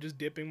 like I'm just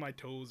dipping my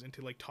toes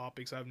into like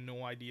topics I have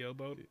no idea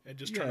about and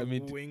just Yeah, I trying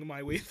mean, to wing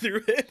my way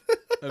through it.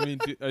 I mean,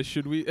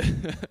 should we?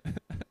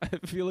 I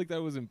feel like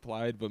that was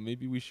implied, but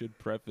maybe we should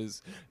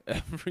preface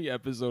every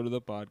episode of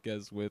the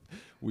podcast with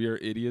 "We are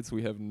idiots.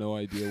 We have no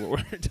idea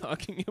what we're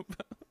talking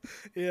about."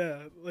 Yeah,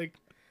 like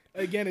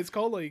again, it's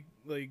called like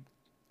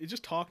it's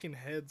just talking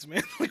heads,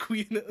 man. Like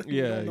we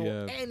Yeah, don't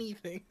know yeah.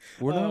 anything.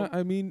 We're not.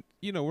 I mean,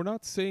 we're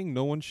not saying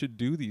no one should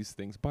do these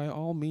things. By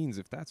all means,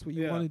 if that's what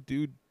you Yeah. want to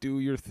do, do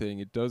your thing.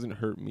 It doesn't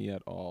hurt me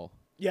at all.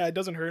 Yeah, it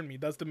doesn't hurt me.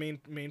 That's the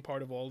main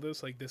part of all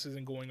this. Like this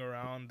isn't going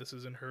around. This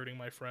isn't hurting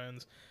my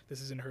friends. This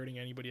isn't hurting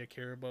anybody I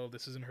care about.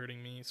 This isn't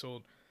hurting me.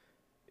 So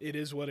it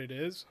is what it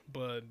is.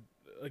 But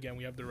again,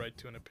 we have the right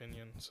to an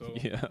opinion. So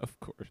Yeah, of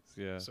course.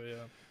 Yeah. So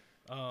yeah.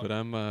 But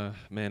I'm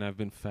man, I've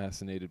been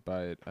fascinated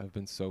by it. I've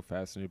been so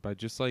fascinated by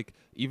just like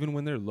even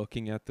when they're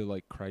looking at the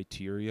like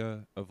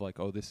criteria of like,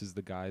 oh, this is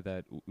the guy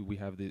that we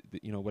have the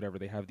whatever,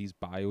 they have these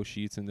bio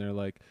sheets and they're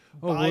like,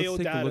 oh, well, let's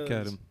take a look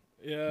at Biodatas. him.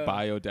 Yeah.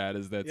 Bio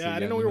datas, that's Yeah, it. I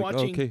didn't know we and were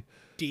they're like, watching okay,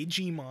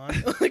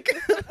 Digimon. Like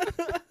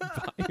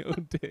bio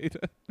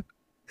data.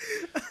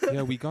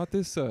 Yeah, we got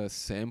this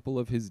sample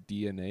of his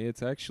DNA.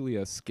 It's actually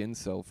a skin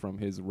cell from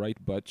his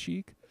right butt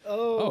cheek.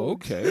 Oh,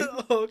 okay.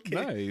 okay.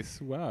 Nice.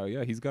 Wow.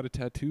 Yeah, he's got a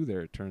tattoo there,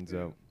 it turns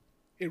out.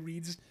 It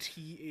reads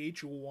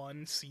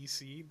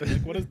TH1CC. They're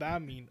like, what does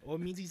that mean? Oh,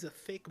 it means he's a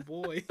thick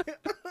boy.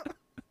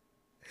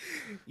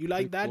 You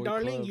like Thick that, boy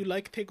darling? club. You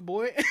like thick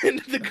boy? And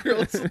the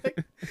girl's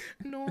like,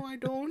 no, I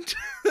don't.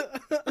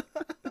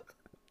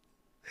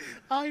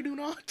 I do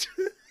not.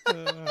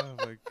 Oh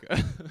my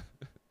god.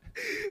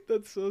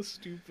 That's so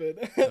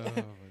stupid. Oh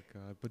my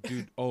god. But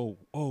dude,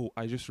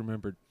 I just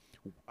remembered.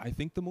 I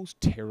think the most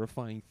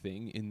terrifying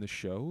thing in the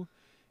show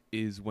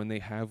is when they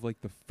have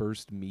like the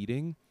first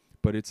meeting,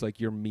 but it's like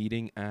you're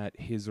meeting at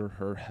his or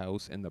her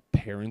house and the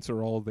parents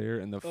are all there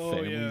and the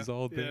family's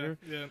all there.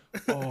 Yeah.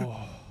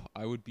 Oh,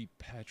 I would be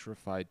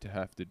petrified to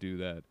have to do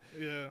that.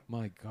 Yeah.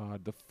 My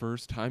god, the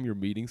first time you're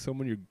meeting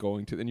someone, you're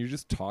going to and you're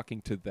just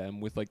talking to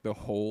them with like the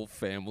whole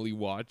family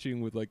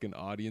watching with like an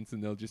audience,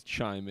 and they'll just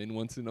chime in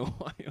once in a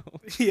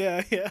while.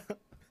 Yeah.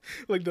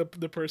 Like the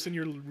person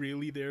you're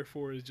really there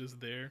for is just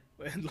there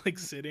and like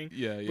sitting.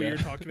 Yeah, But yeah. you're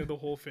talking to the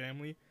whole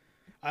family.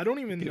 I don't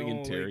even Getting know.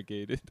 Like,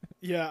 interrogated.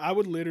 yeah, I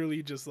would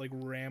literally just like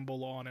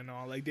ramble on and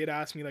on. Like they'd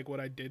ask me like what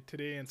I did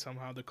today, and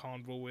somehow the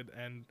convo would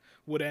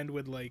end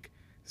with like,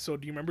 so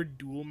do you remember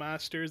Duel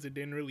Masters? It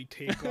didn't really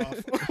take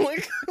off.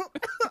 Like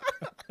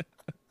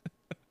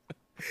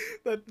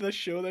that the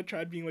show that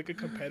tried being like a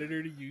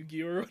competitor to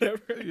Yu-Gi-Oh or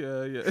whatever.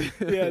 Yeah. Yeah,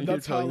 You're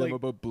that's how, telling them like-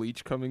 about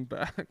Bleach coming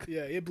back.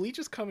 Yeah, Bleach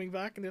is coming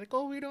back, and they're like,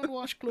 oh, we don't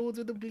wash clothes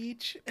with the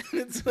bleach, and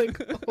it's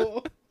like,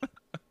 oh,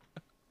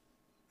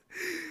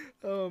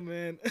 oh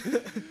man.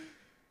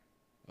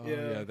 Oh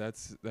Yeah. yeah,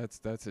 that's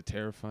a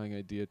terrifying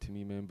idea to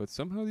me, man. But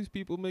somehow these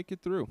people make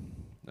it through.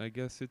 I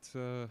guess it's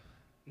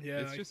Yeah,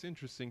 it's just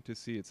interesting to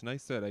see. It's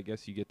nice that I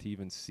guess you get to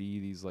even see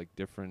these like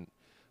different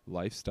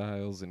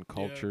lifestyles and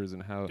cultures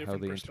and how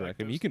different they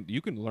interact. I mean,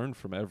 you can learn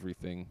from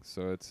everything,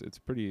 so it's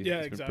pretty Yeah, it's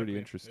been exactly. pretty Yeah.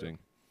 interesting.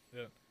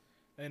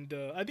 And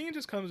I think it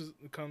just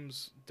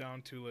comes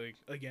down to like,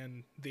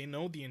 again, they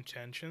know the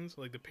intentions.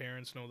 Like the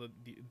parents know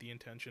the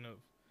intention of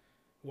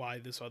why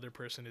this other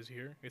person is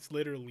here. It's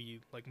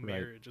literally like Right.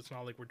 marriage. It's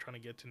not like we're trying to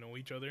get to know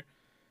each other.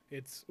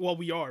 It's, well,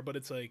 we are, but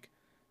it's like,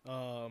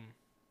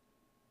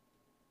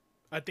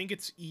 I think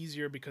it's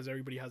easier because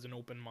everybody has an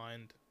open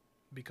mind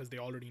because they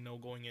already know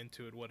going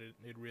into it what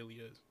it really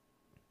is.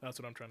 That's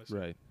what I'm trying to say.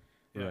 Right.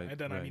 Yeah, Right, and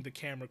then I right. mean the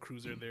camera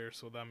crews are there,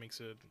 so that makes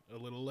it a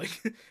little like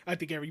I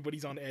think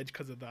everybody's on edge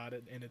because of that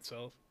in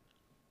itself.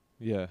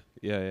 Yeah.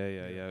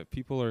 Yeah.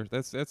 People are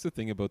that's the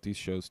thing about these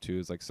shows too,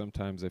 is like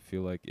sometimes I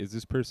feel like, is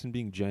this person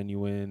being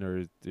genuine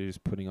or they're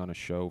just putting on a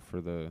show for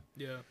the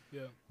Yeah.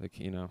 like,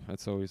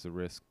 that's always a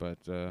risk, but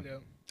Yeah.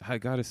 I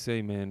got to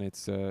say, man,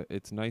 it's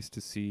nice to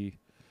see.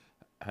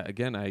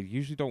 Again, I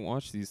usually don't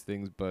watch these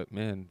things, but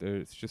man,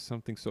 there's just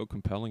something so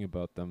compelling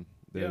about them.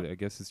 That Yeah. I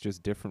guess it's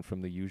just different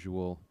from the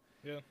usual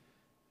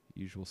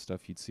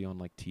stuff you'd see on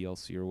like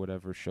TLC or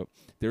whatever show.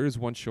 There is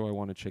one show I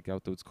want to check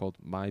out though. It's called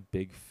My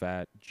Big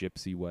Fat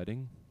Gypsy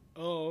Wedding.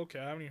 Oh, okay.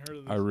 I haven't even heard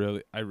of this.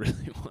 I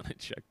really want to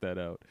check that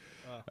out.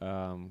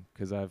 Ah.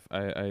 'Cause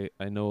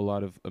I know a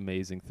lot of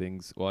amazing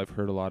things. Well, I've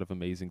heard a lot of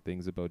amazing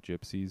things about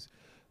gypsies.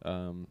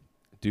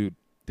 Dude,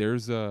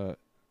 there's so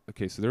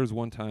there was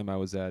one time I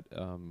was at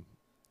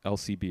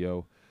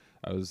LCBO.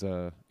 I was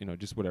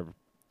just whatever,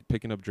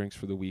 picking up drinks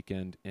for the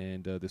weekend,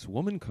 and this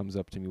woman comes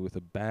up to me with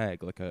a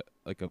bag, like a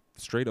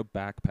straight up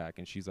backpack,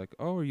 and she's like,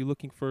 "Oh, are you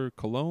looking for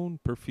cologne,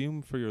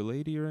 perfume for your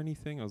lady or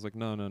anything?" I was like,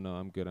 "No,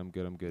 I'm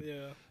good.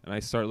 Yeah. And I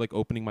start like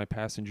opening my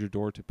passenger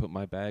door to put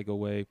my bag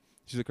away.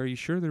 She's like, "Are you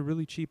sure they're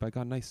really cheap? I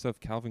got nice stuff,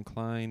 Calvin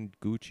Klein,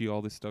 Gucci,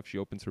 all this stuff." She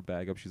opens her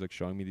bag up. She's like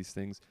showing me these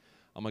things.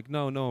 I'm like,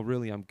 no, no,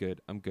 really, I'm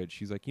good. I'm good.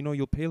 She's like,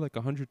 you'll pay like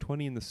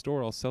 120 in the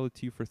store. I'll sell it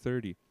to you for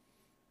 30.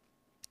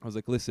 I was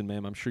like, listen,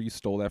 ma'am, I'm sure you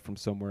stole that from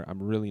somewhere.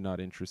 I'm really not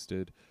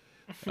interested.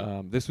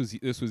 This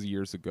was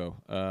years ago.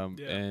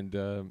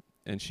 Yeah.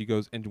 And she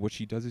goes, and what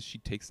she does is she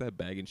takes that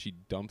bag and she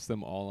dumps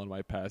them all on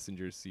my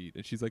passenger seat.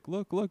 And she's like,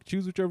 look,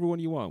 choose whichever one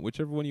you want,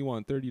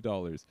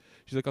 $30.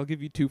 She's like, I'll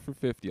give you two for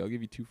 50. I'll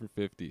give you two for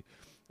 50.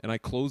 And I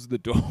closed the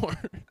door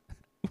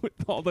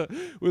with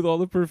all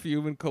the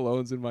perfume and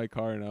colognes in my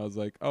car, and I was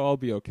like, oh, I'll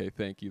be okay,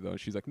 thank you though. And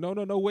she's like, no,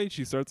 no, no, wait.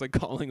 She starts like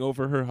calling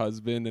over her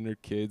husband and her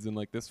kids, and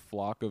like this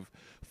flock of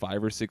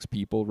 5 or 6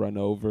 people run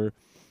over.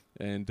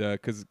 And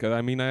cause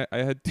I mean I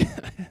had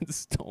I had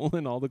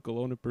stolen all the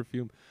cologne and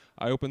perfume.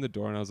 I opened the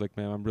door and I was like,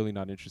 ma'am, I'm really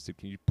not interested.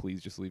 Can you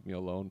please just leave me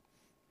alone?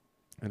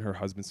 And her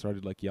husband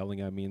started like yelling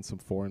at me in some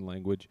foreign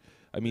language.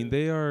 I mean, Yeah.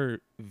 they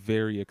are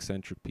very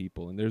eccentric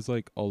people, and there's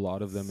like a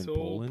lot of them in So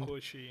Poland.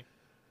 pushy.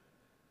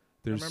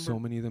 There's remember- so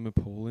many of them in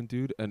Poland,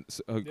 dude. And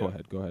go Yeah.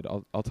 ahead.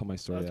 I'll tell my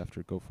story Okay.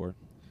 after. Go for it.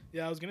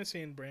 Yeah, I was gonna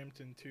say in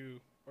Brampton too,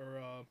 or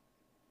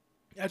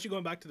actually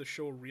going back to the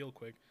show real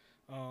quick.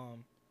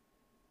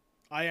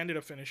 I ended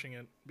up finishing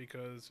it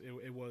because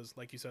it was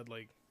like you said,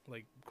 like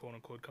quote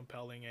unquote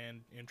compelling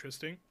and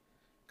interesting.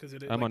 Because I'm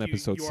like on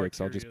episode you are 6.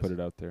 I'll just put curious.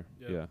 it out there.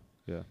 Yeah.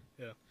 Yeah.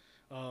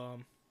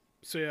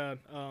 So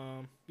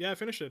yeah, I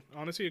finished it.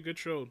 Honestly, a good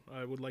show.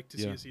 I would like to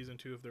see Yeah. a season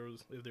 2 if there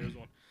was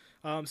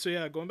one. So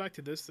yeah, going back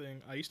to this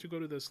thing, I used to go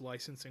to this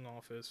licensing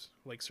office,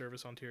 like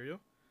Service Ontario,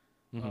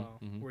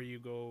 where you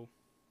go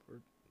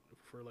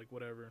for like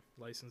whatever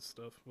license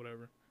stuff,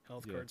 whatever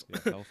health cards. Yeah,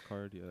 health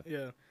card. Yeah.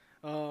 Yeah.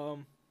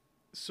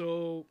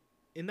 So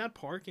in that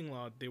parking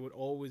lot, they would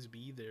always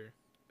be there.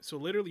 So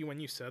literally, when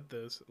you said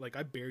this, like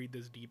I buried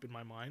this deep in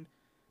my mind,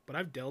 but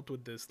I've dealt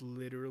with this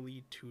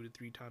literally 2 to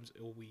 3 times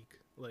a week,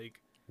 like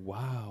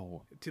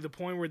Wow. to the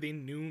point where they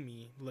knew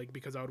me, like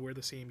because I would wear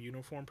the same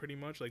uniform pretty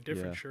much, like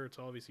different Yeah. shirts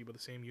obviously, but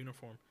the same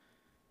uniform.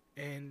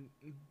 And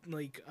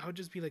like I would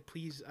just be like,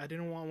 please, I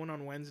didn't want one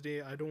on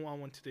Wednesday. I don't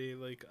want one today.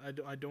 Like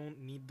I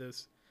don't need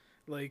this.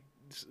 Like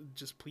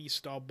just please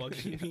stop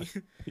bugging me.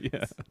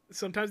 Yeah.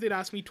 Sometimes they'd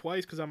ask me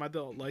twice because I'm at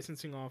the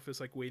licensing office,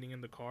 like waiting in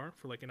the car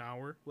for like an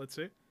hour, let's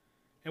say.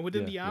 And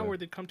within Yeah, the yeah. hour,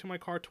 they'd come to my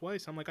car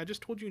twice. I'm like, I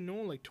just told you no,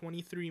 like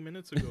 23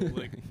 minutes ago.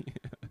 Like,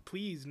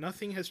 please,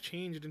 nothing has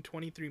changed in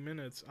 23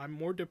 minutes. I'm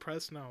more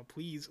depressed now.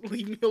 Please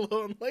leave me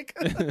alone. Like,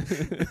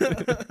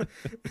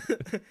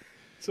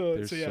 so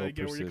They're yeah, so I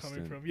get where you're coming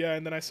persistent. from. Yeah,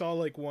 and then I saw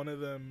like one of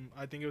them.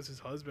 I think it was his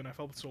husband. I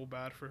felt so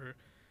bad for her.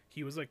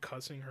 He was like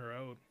cussing her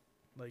out.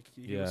 Like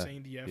he was Yeah,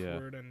 saying the F yeah.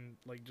 word and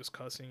like just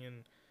cussing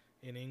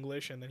in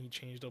English, and then he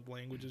changed up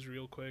languages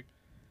real quick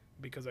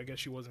because I guess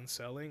she wasn't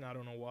selling. I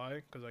don't know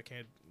why, because I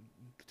can't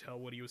tell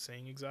what he was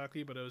saying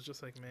exactly. But it was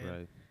just like, man,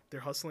 Right. they're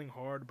hustling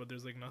hard, but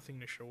there's like nothing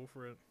to show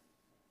for it.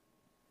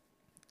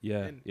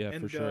 Yeah. And- Yeah. For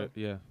and, sure.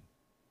 Yeah.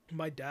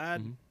 My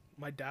dad, Mhm.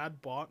 my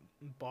dad bought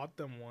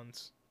them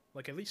once,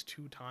 like at least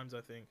 2 times,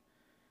 I think.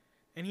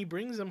 And he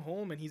brings them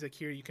home, and he's like,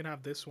 "Here, you can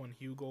have this one,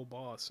 Hugo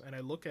Boss." And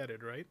I look at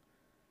it, right?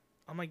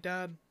 I'm like,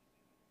 "Dad,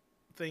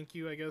 thank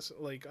you, I guess."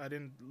 Like I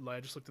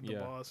just looked at the Yeah.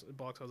 box.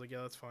 I was like,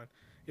 "Yeah, that's fine."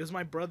 It was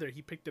my brother.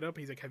 He picked it up.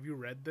 He's like, "Have you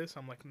read this?"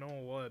 I'm like, "No,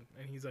 what?"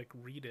 And he's like,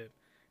 "Read it."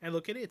 And I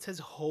look at it. It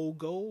says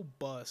Hogo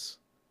Bus.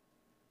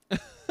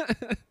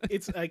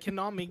 I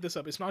cannot make this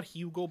up. It's not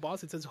Hugo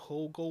Boss. It says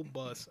Hogo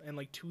Bus. And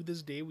like to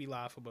this day, we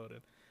laugh about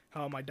it.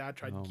 How my dad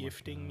tried Oh my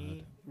gifting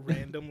me God.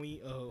 randomly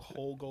a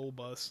Hogo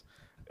Bus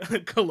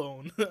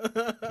cologne.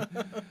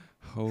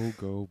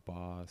 Hogo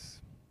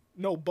Boss.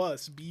 No,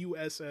 bus.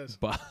 BUSS.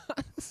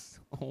 Boss.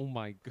 Oh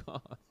my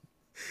God.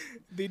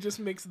 They just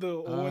mix the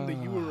O and the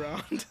U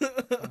around.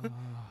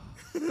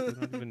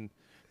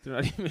 They're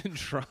not even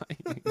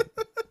trying.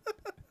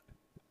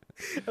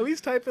 At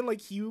least type in like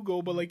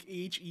Hugo, but like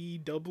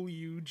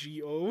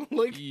HEWGO.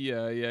 Like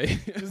Yeah.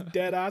 just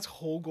dead ass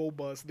Hogo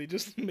Bus. They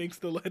just mix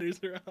the letters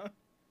around.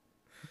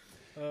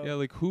 Yeah,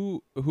 like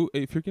who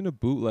if you're gonna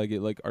bootleg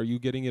it, like are you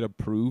getting it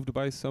approved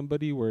by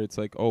somebody where it's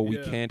like, oh, we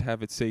Yeah. can't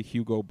have it say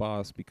Hugo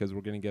Boss because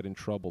we're gonna get in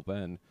trouble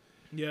then.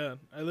 Yeah,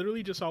 I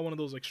literally just saw one of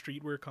those like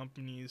streetwear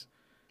companies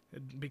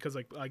because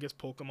like I guess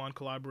Pokemon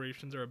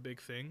collaborations are a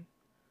big thing.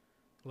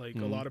 Like a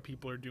Mhm. lot of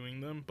people are doing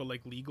them, but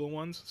like legal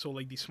ones. So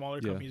like these smaller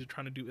Yeah. companies are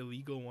trying to do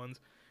illegal ones.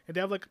 And they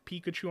have like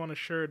Pikachu on a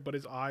shirt, but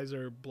his eyes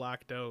are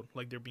blacked out,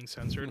 like they're being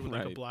censored with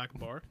like a Right. black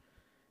bar.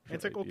 And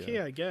it's like Right, okay,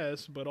 yeah. I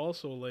guess, but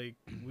also like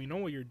we know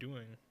what you're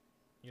doing,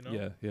 you know?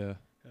 Yeah. Yeah,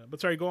 but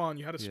sorry, go on.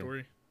 You had a Yeah.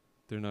 story.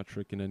 They're not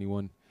tricking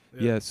anyone.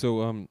 Yeah,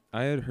 so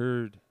I had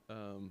heard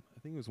I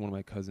think it was one of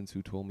my cousins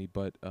who told me,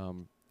 but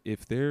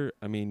if they're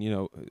I mean,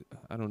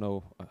 I don't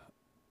know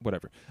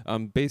whatever.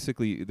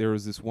 Basically there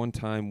was this one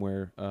time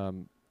where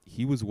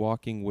he was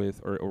walking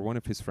with or one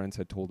of his friends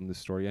had told him this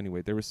story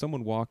anyway. There was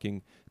someone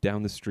walking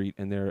down the street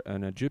and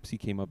a gypsy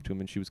came up to him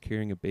and she was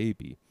carrying a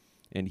baby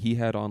and he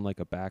had on like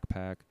a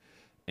backpack.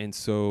 And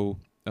so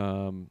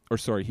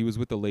he was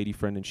with a lady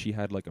friend and she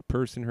had like a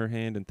purse in her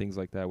hand and things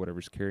like that,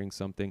 whatever's carrying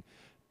something.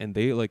 and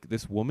they like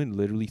this woman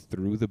literally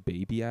threw the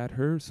baby at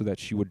her so that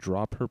she would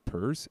drop her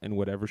purse and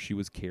whatever she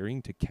was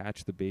carrying to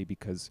catch the baby,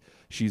 because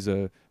she's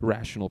a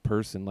rational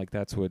person. Like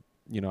that's what,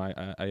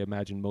 I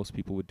imagine most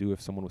people would do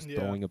if someone was Yeah.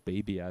 throwing a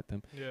baby at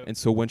them. Yeah. And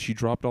so when she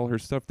dropped all her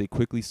stuff, they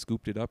quickly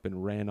scooped it up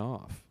and ran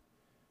off.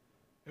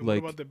 And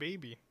like- what about the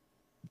baby?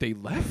 They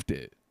left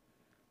it.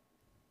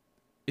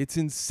 It's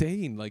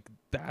insane. Like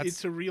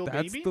It's a real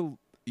that's baby?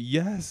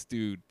 yes,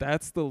 dude.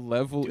 That's the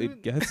level Dude.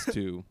 it gets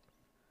to.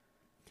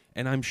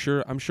 And I'm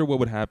sure what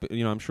would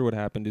happen, I'm sure what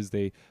happened is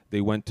they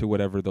went to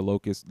whatever the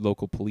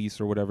local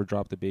police or whatever,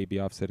 dropped the baby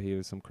off, said, hey,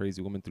 there's some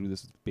crazy woman threw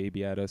this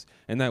baby at us.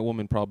 And that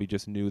woman probably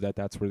just knew that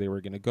that's where they were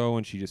going to go,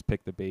 and she just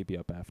picked the baby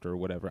up after or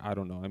whatever. I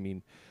don't know. I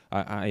mean,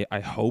 I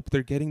hope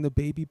they're getting the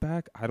baby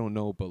back. I don't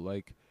know, but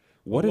like,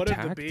 what What a if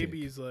tactic. the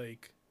baby's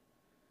like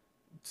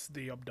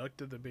they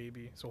abducted the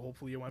baby, so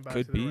hopefully it went back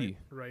Could to the be.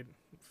 right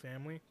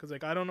family? Because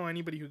like I don't know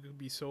anybody who could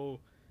be so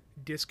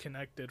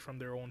disconnected from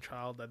their own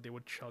child that they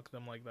would chuck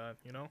them like that,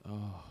 you know?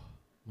 Oh,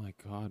 my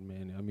God,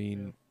 man. I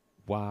mean,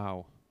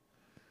 wow.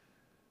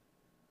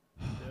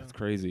 Yeah. It's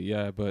crazy.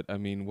 Yeah, but I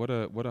mean, what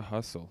a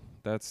hustle.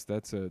 That's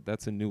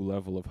a new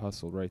level of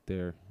hustle right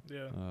there.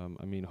 Yeah.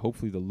 I mean,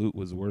 hopefully the loot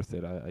was worth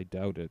it. I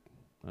doubt it.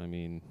 I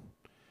mean,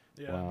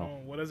 Yeah. wow.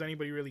 No, what does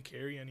anybody really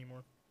carry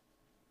anymore?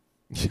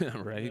 yeah,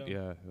 right?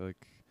 Yeah. Yeah,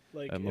 like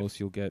Like at if- most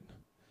you'll get,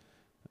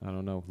 I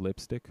don't know,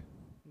 lipstick.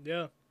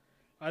 Yeah,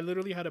 I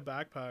literally had a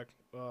backpack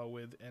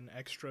with an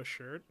extra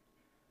shirt,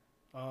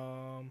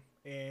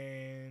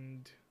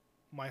 and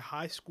my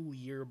high school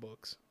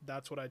yearbooks.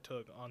 That's what I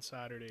took on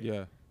Saturday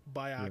Yeah.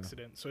 by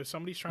accident. So if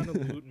somebody's trying to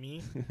loot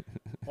me,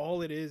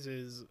 all it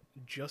is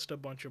just a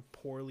bunch of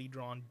poorly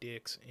drawn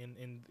dicks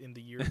in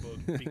the yearbook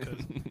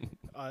because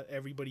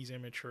everybody's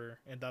immature,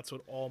 and that's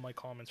what all my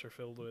comments are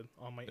filled with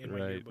on my my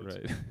Right,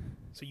 yearbooks. right.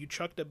 So you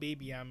chucked a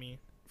baby at me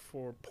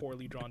for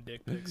poorly drawn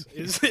dick pics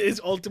is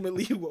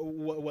ultimately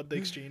what the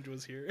exchange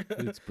was here.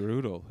 It's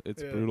brutal.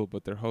 It's Yeah. brutal,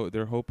 but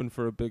they're hoping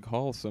for a big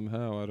haul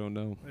somehow. I don't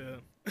know. Yeah.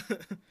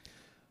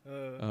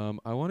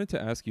 I wanted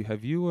to ask you,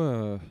 have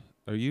you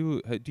do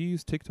you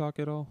use TikTok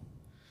at all?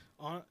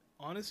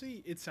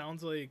 Honestly, it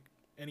sounds like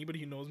anybody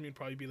who knows me would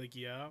probably be like,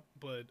 yeah,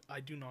 but I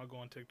do not go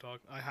on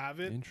TikTok. I have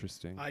it.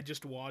 Interesting. I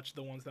just watch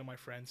the ones that my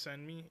friends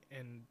send me,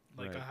 and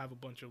like Right. I have a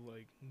bunch of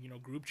like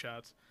group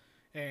chats,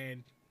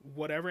 and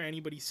whatever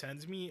anybody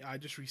sends me, I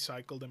just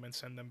recycle them and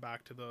send them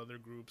back to the other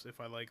groups if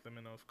I like them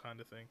enough,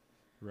 kind of thing.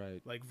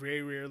 Right. Like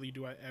very rarely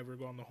do I ever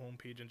go on the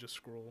homepage and just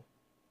scroll.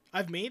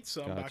 I've made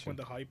some back Gotcha. when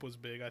the hype was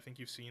big. I think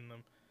you've seen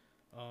them.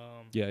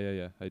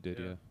 Yeah. I did.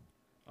 yeah. Yeah.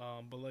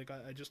 But like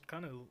I just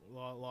kind of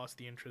lost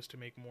the interest to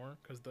make more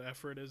because the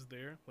effort is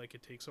there. Like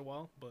it takes a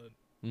while, but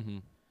Mm-hmm.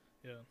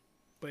 yeah.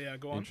 But yeah,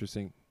 go on.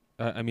 Interesting.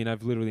 I mean,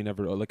 I've literally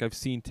never like I've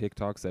seen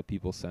TikToks that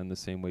people send the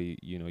same way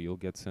you'll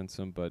get sent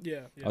some, but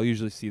Yeah. I'll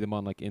usually see them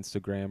on like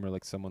Instagram, or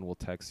like someone will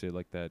text it,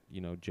 like that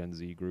Gen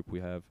Z group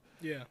we have.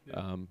 Yeah.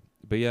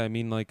 But yeah, I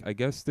mean, like, I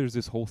guess there's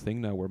this whole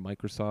thing now where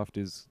Microsoft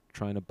is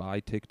trying to buy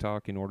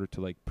TikTok in order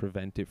to like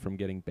prevent it from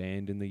getting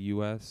banned in the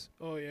U.S.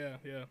 Oh yeah.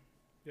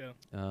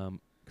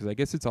 Because I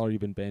guess it's already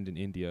been banned in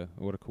India.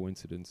 What a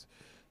coincidence.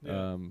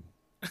 Yeah.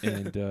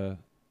 And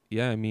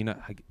yeah, I mean,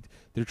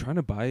 they're trying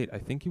to buy it. I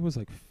think it was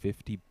like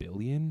 50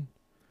 billion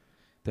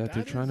that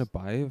they're That trying to is-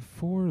 buy it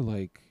for.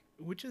 Like,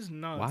 Which is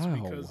nuts Wow.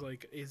 because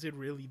like, is it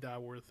really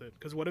that worth it?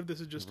 Because what if this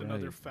is just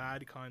another Right.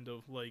 fad kind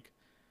of like,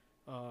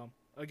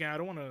 again, I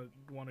don't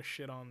want to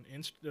shit on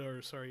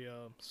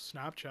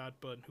Snapchat,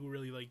 but who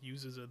really like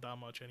uses it that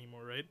much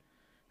anymore, right?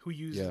 Who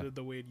uses Yeah. it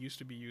the way it used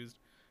to be used?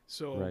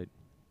 So right.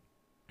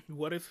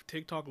 what if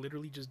TikTok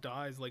literally just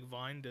dies like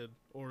Vine did,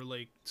 or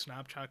like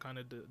Snapchat kind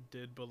of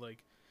did, but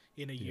like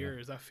in a Yeah. year,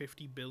 is that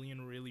 50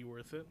 billion really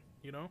worth it?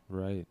 You know?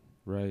 Right.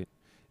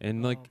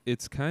 And like Um,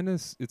 it's kind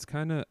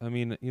of I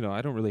mean,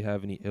 I don't really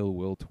have any ill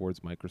will towards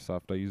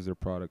Microsoft. I use their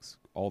products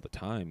all the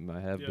time.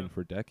 I have Yeah. been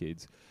for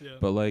decades. Yeah.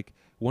 But like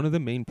one of the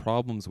main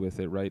problems with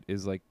it, right,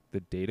 is like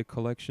the data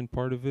collection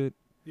part of it.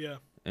 Yeah.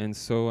 And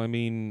so I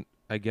mean,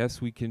 I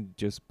guess we can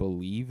just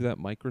believe that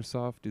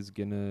Microsoft is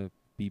going to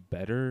be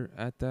better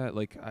at that.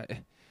 Like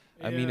I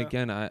mean, Yeah.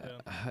 again,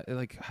 yeah.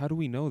 like how do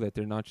we know that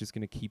they're not just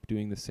going to keep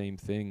doing the same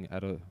thing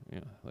at a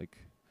like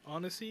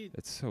Honestly,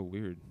 it's so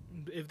weird.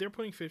 if they're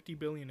putting 50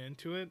 billion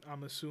into it,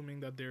 I'm assuming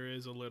that there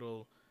is a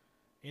little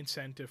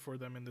incentive for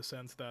them in the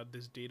sense that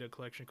this data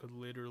collection could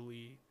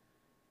literally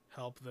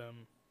help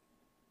them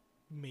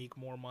make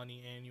more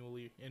money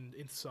annually in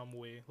some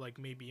way. Like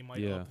maybe it might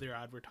Yeah. up their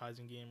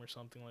advertising game or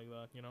something like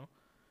that, you know?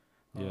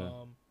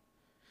 Yeah.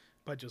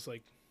 But just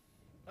like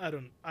I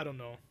don't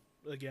know.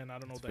 Again, I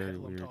don't know It's what the very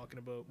hell I'm weird. talking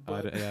about.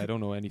 I, But I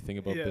don't know anything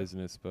about Yeah.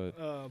 business, but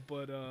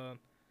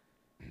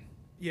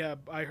yeah,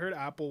 I heard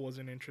Apple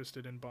wasn't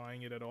interested in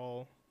buying it at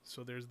all.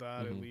 So there's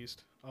that at Mhm.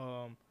 least.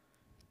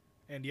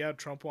 And yeah,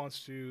 Trump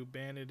wants to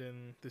ban it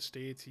in the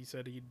States. He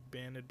said he'd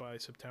ban it by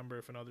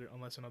September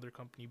unless another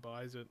company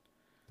buys it.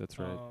 that's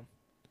right.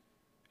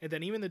 And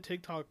then even the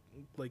TikTok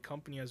like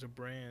company as a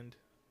brand,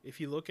 if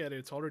you look at it,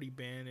 it's already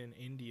banned in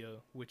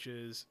India, which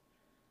is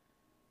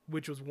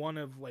which was one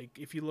of like,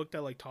 if you looked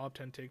at like top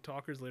 10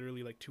 TikTokers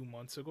literally like 2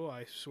 months ago,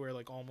 I swear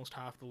like almost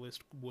half the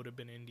list would have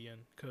been Indian,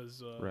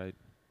 because Right.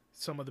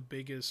 some of the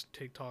biggest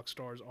TikTok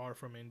stars are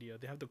from India.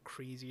 They have the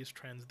craziest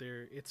trends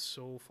there. It's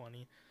so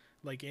funny.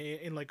 Like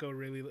in like a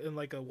really, in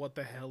like a what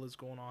the hell is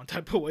going on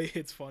type of way.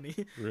 It's funny.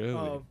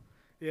 Really?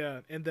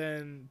 Yeah, and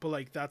then but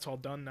like that's all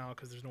done now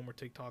because there's no more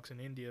TikToks in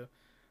India.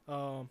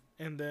 And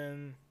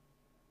then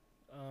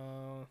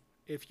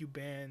if you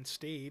ban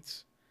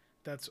states,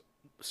 that's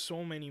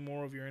so many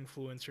more of your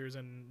influencers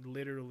and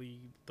literally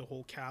the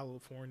whole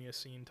California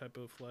scene type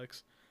of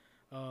flex.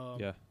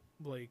 Yeah.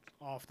 Like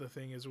off the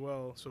thing as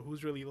well. So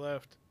who's really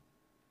left,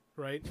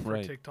 right? For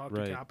Right. TikTok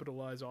Right. to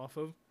capitalize off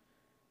of.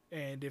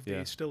 And if Yeah.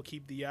 they still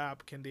keep the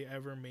app, can they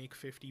ever make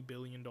 $50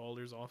 billion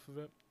off of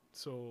it?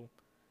 So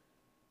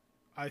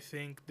I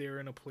think they're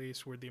in a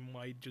place where they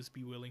might just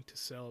be willing to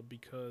sell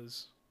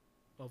because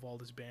of all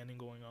this banning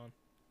going on.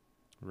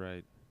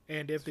 Right.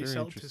 And if It's they very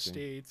sell to interesting.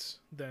 states,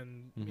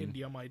 then Mhm.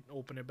 India might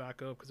open it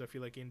back up because I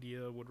feel like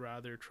India would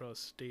rather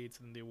trust states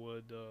than they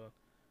would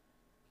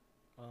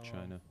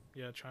China.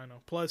 Yeah,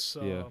 China. Plus,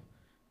 Yeah.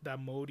 that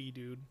Modi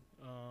dude,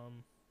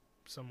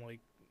 some like,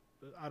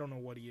 I don't know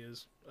what he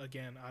is.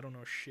 Again, I don't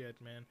know shit,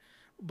 man.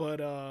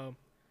 But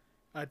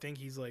I think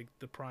he's like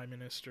the prime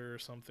minister or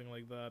something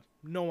like that.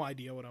 No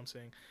idea what I'm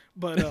saying,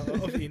 but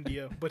of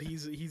India. But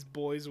he's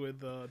boys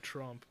with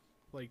Trump.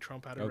 Like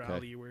Trump had a Okay.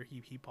 rally where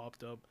he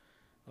popped up.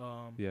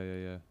 Yeah. Yeah.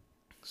 Yeah.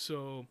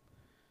 So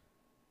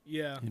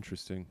yeah,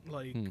 Interesting.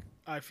 like Hmm.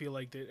 I feel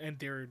like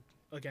they're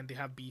again they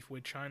have beef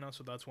with China,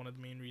 so that's one of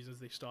the main reasons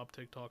they stopped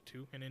TikTok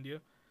too in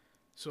India.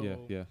 So Yeah.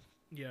 Yeah.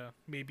 yeah,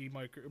 maybe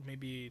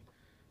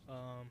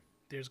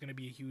there's gonna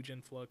be a huge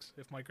influx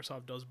if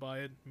Microsoft does buy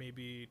it,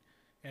 maybe,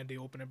 and they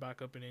open it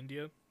back up in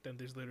India. Then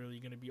there's literally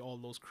gonna be all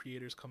those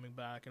creators coming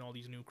back and all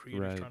these new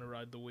creators Right. trying to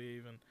ride the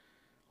wave and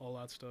all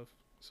that stuff.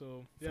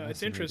 So yeah, it's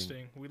Fascinating.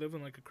 interesting. We live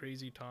in like a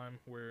crazy time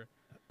where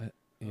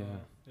Yeah.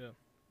 yeah.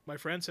 My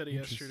friend said it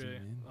yesterday.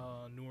 Interesting,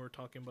 man. Noor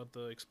talking about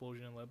the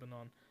explosion in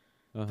Lebanon,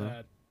 Uh-huh.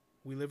 that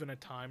we live in a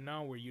time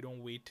now where you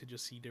don't wait to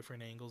just see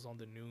different angles on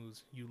the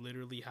news. You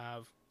literally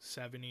have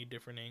 70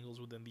 different angles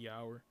within the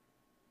hour.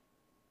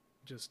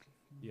 Just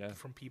Yeah.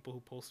 from people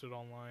who post it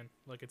online.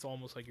 Like it's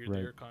almost like you're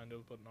Right. there kind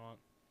of, but not.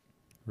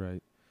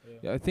 Right. Yeah.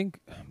 Yeah, I think,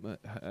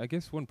 I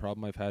guess one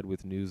problem I've had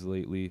with news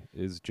lately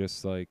is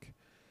just like,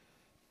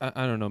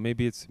 I don't know,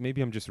 maybe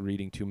I'm just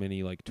reading too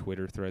many like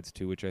Twitter threads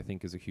too, which I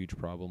think is a huge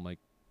problem. Like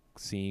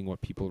seeing what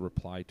people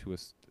reply to a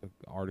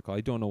article.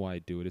 I don't know why I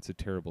do it. It's a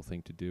terrible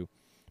thing to do,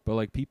 but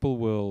like people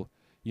will,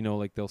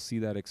 like they'll see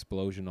that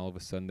explosion. All of a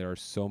sudden, there are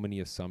so many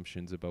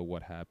assumptions about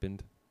what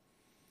happened.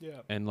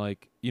 Yeah. And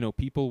like,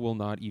 people will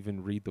not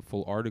even read the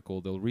full article.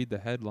 They'll read the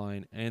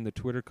headline and the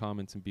Twitter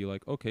comments and be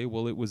like, okay,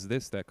 well, it was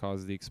this that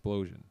caused the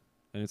explosion.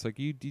 And it's like,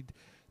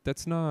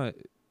 that's not,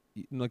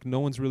 like, no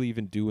one's really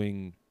even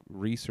doing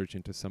research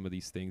into some of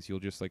these things. You'll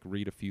just like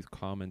read a few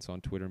comments on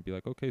Twitter and be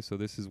like, okay, so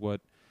this is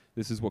what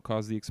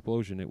caused the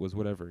explosion. It was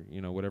whatever,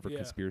 whatever Yeah.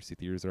 conspiracy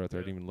theories are out there.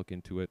 I Yeah. didn't even look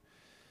into it.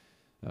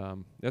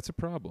 That's a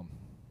problem.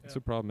 It's Yeah.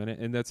 a problem.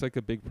 And that's like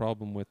a big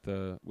problem with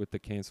the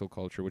cancel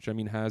culture, which I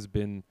mean has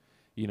been,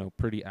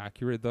 pretty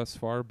accurate thus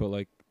far, but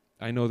like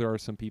I know there are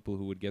some people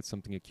who would get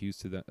something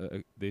accused to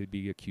that they'd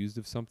be accused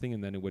of something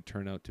and then it would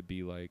turn out to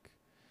be like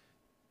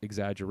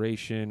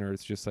exaggeration, or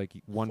it's just like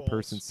one False,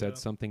 person said yeah.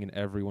 something and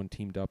everyone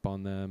teamed up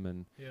on them.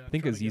 And Yeah. I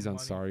think trying to get Aziz money.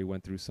 Ansari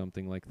went through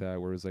something like that,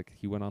 where it was like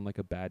he went on like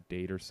a bad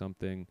date or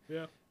something,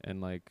 Yeah.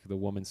 and like the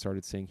woman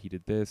started saying he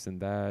did this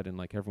and that, and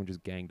like everyone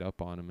just ganged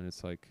up on him, and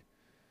it's like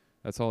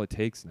that's all it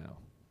takes now.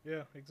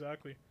 Yeah,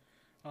 exactly.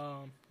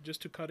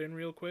 Just to cut in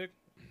real quick,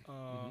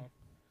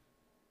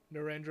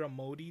 Narendra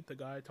Modi, the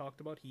guy I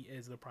talked about, he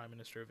is the Prime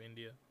Minister of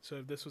India. So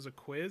if this was a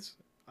quiz,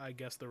 I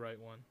guessed the right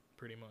one,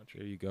 pretty much.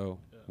 There you go.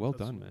 Yeah, Well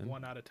that's done, man.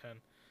 1 out of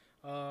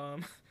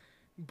 10.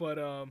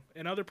 But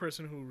another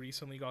person who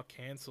recently got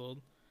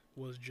canceled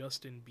was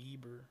Justin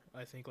Bieber.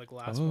 I think like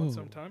last month Oh.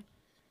 sometime.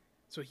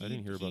 So he I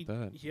didn't hear about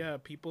that. Yeah,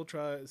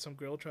 some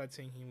girl tried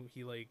saying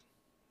he like,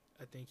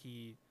 I think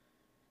he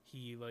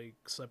like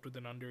slept with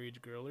an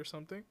underage girl or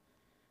something.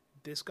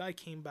 This guy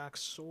came back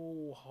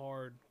so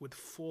hard with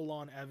full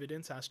on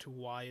evidence as to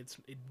why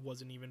it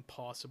wasn't even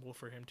possible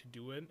for him to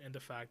do it, and the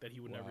fact that he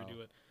would never Wow.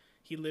 do it.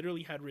 He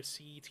literally had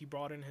receipts. He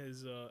brought in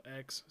his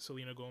ex,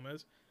 Selena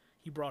Gomez.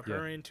 He brought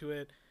her into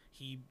it.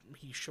 He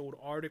showed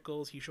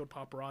articles. He showed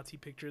paparazzi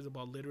pictures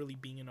about literally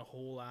being in a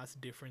whole ass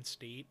different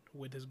state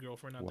with his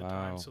girlfriend at the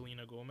time, Wow.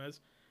 Selena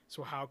Gomez.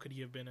 So how could he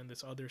have been in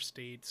this other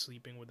state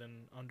sleeping with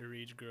an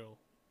underage girl?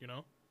 You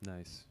know?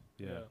 Nice.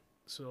 Yeah.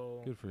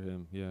 So Good for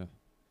him. Yeah.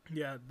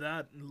 yeah,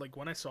 that like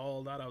when I saw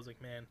all that, I was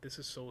like, man, this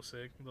is so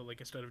sick. But like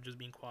instead of just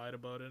being quiet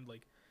about it,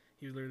 like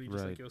he was literally just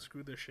Right. like, yo,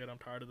 screw this shit. I'm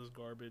tired of this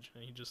garbage.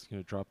 And he just, He's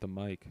gonna drop the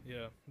mic.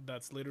 yeah,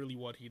 that's literally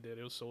what he did.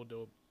 It was so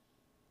dope.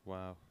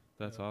 Wow.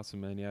 That's Yeah.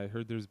 awesome, man. Yeah, I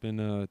heard there's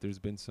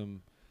been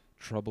some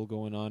trouble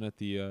going on at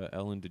the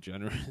Ellen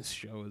DeGeneres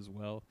show as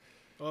well.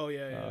 Oh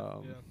yeah,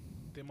 Um, yeah.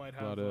 They might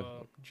lot have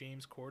of-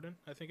 James Corden,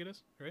 I think it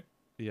is, right?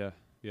 Yeah.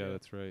 Yeah, Yeah.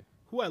 that's right.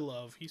 Who I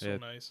love. He's so Yeah.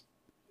 nice.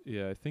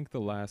 Yeah, I think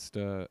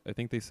I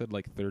think they said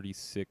like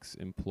 36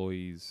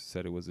 employees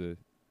said it was a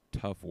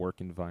tough work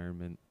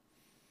environment,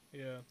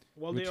 Yeah.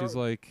 Well, they which are is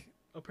like,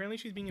 apparently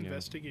she's being yeah.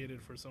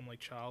 investigated for some like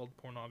child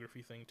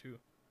pornography thing too.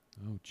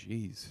 Oh,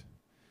 jeez.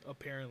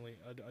 Apparently,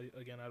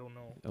 again, I don't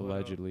know, but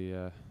Allegedly,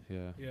 yeah,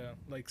 yeah. yeah,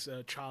 like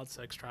child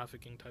sex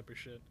trafficking type of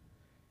shit.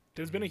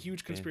 There's been a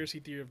huge Damn. conspiracy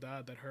theory of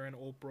that her and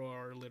Oprah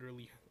are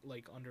literally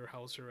like under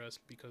house arrest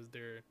because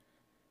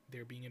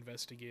they're being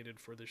investigated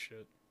for this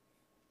shit.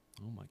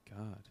 Oh my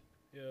God.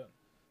 Yeah.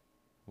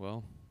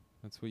 Well,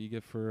 that's what you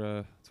get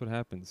for. That's what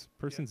happens.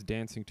 Person's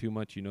dancing too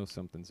much, you know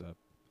something's up.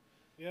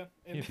 Yeah.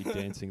 And Can't be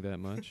dancing that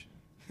much.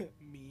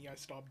 me, I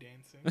stopped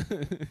dancing.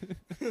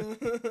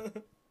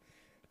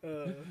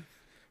 uh,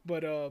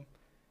 but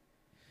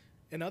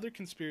another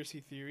conspiracy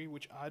theory,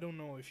 which I don't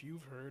know if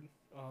you've heard,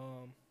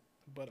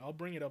 but I'll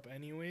bring it up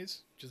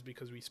anyways, just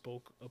because we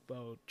spoke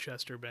about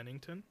Chester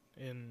Bennington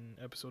in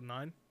episode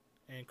 9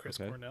 and Chris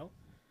Okay. Cornell.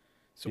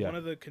 So Yeah. one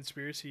of the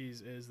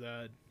conspiracies is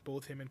that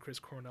both him and Chris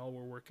Cornell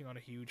were working on a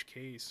huge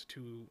case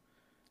to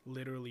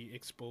literally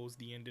expose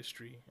the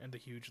industry and the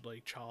huge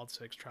like child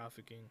sex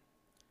trafficking,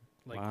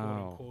 like quote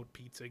Wow. unquote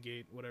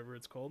Pizzagate, whatever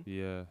it's called.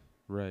 Yeah.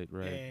 Right.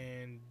 Right.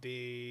 And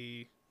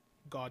they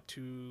got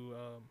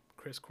to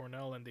Chris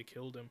Cornell and they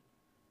killed him.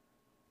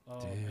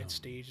 Damn. And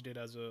staged it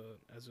as a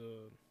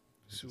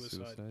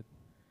suicide.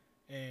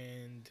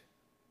 And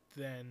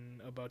then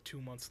about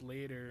 2 months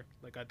later,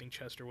 like I think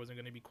Chester wasn't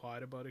going to be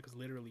quiet about it because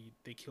literally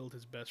they killed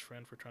his best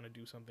friend for trying to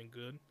do something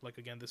good. Like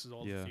again, this is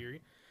all the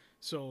theory.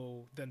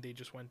 So then they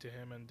just went to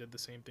him and did the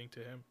same thing to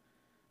him.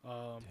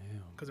 Damn.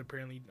 Because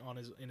apparently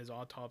in his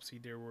autopsy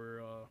there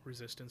were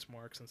resistance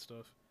marks and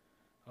stuff.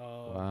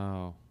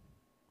 Wow.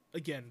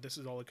 Again, this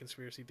is all a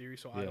conspiracy theory,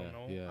 so I don't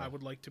know. I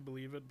would like to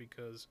believe it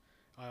because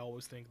I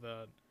always think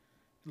that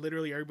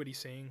literally everybody's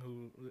saying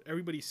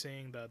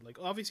that like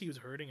obviously he was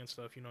hurting and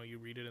stuff, you know, you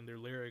read it in their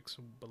lyrics,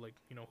 but like,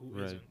 you know, who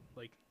not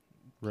like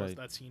plus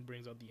that scene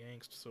brings out the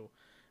angst, so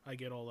I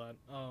get all that.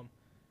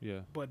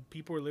 Yeah. But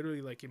people are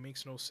literally like, it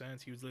makes no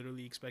sense. He was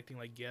literally expecting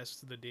like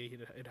guests the day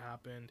it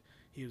happened.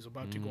 He was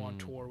about to go on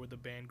tour with the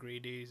band Grey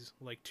Days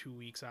like 2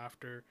 weeks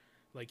after.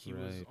 Like he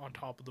was on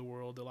top of the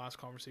world. The last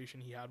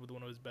conversation he had with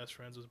one of his best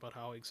friends was about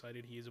how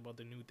excited he is about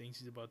the new things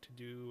he's about to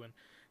do and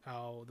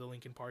how the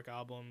Linkin Park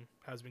album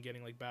has been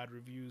getting like bad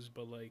reviews,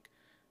 but like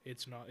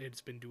it's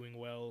been doing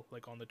well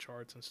like on the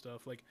charts and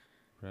stuff. Like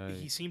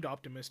he seemed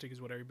optimistic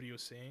is what everybody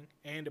was saying.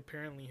 And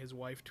apparently his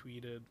wife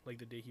tweeted like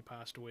the day he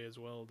passed away as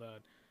well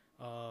that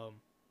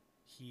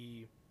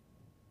he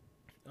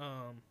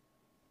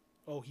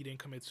he didn't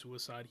commit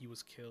suicide, he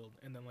was killed,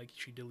 and then like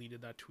she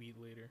deleted that tweet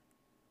later.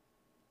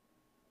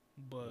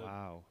 But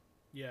wow.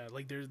 Yeah,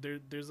 like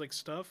there's like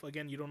stuff,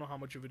 again, you don't know how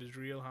much of it is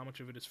real, how much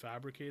of it is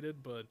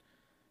fabricated, but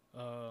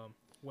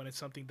when it's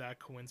something that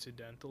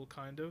coincidental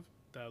kind of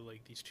that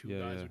like these two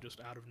guys are just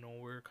out of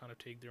nowhere kind of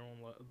take their own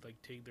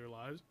take their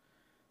lives,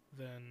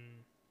 then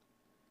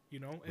you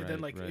know, and then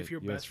like if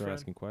your best friend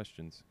asking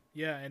questions.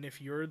 Yeah, and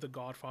if you're the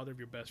godfather of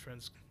your best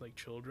friend's like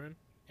children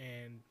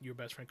and your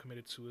best friend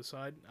committed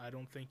suicide, I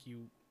don't think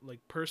you like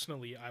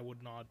personally I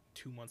would not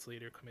 2 months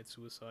later commit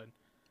suicide.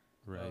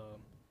 Right.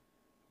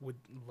 With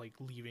like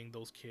leaving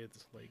those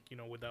kids like, you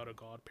know, without a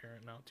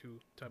godparent now too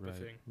type of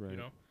thing, right. you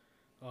know.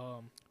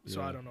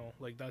 So I don't know,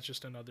 like that's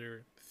just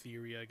another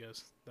theory I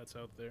guess that's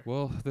out there.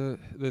 Well,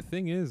 the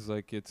thing is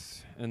like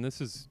and this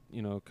is,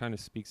 you know, kind of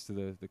speaks to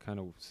the kind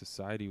of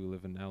society we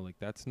live in now, like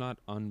that's not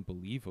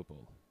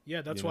unbelievable.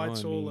 Yeah, that's why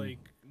it's so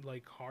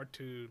like hard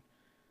to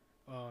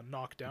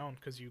knock down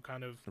because you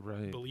kind of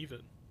believe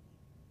it.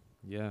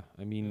 Yeah,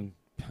 I mean,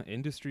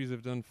 industries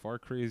have done far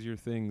crazier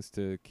things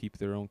to keep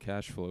their own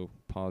cash flow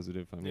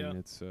positive. I mean,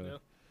 it's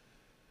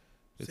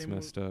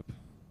messed up.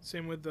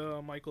 Same with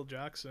Michael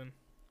Jackson.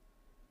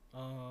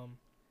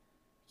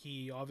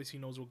 He obviously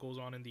knows what goes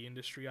on in the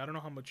industry. I don't know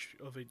how much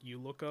of it you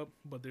look up,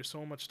 but there's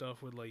so much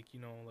stuff with like, you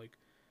know, like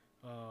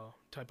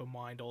type of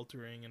mind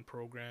altering and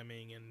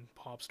programming, and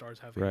pop stars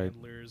have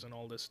handlers and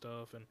all this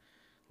stuff, and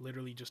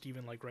literally just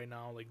even like right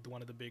now, like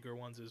one of the bigger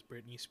ones is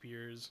Britney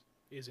Spears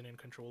isn't in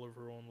control of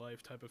her own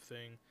life type of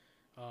thing.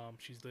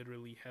 She's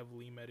literally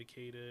heavily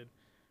medicated.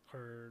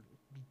 Her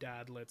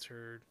dad lets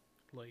her,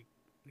 like,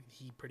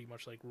 he pretty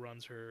much like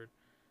runs her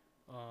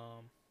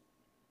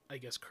I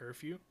guess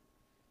curfew.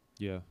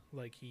 Yeah.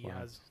 Like he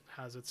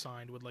has it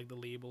signed with like the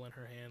label and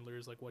her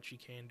handlers, like what she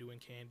can do and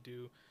can't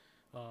do.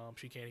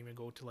 She can't even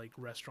go to like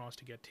restaurants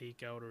to get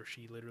takeout, or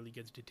she literally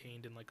gets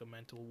detained in like a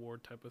mental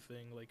ward type of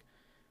thing. Like,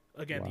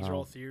 again, these are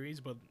all theories,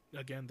 but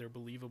again, they're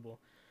believable.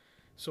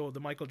 So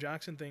the Michael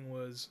Jackson thing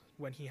was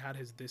when he had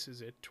his This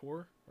Is It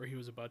tour, or he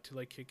was about to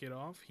like kick it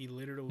off, he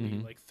literally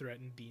like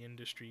threatened the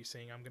industry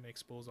saying, I'm going to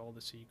expose all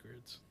the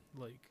secrets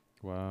like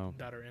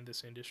that are in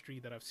this industry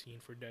that I've seen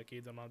for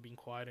decades. I'm not being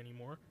quiet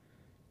anymore.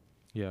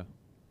 Yeah.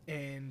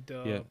 And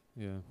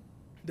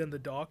then the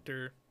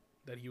doctor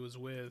that he was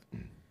with,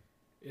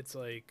 it's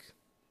like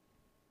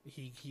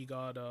he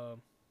got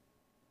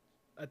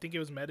I think it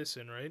was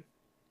medicine, right?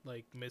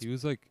 Like he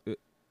was like I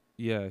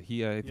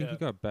think he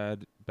got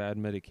bad bad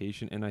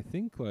medication, and I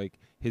think like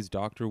his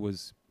doctor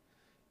was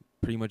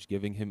pretty much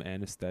giving him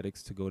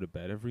anesthetics to go to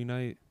bed every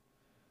night.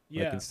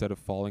 Like Yeah, instead of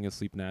falling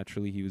asleep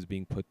naturally, he was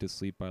being put to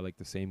sleep by like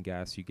the same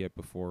gas you get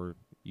before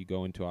you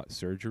go into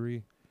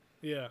surgery,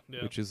 yeah,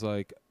 yeah. which is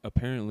like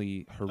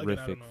apparently Again, I don't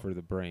horrific know. for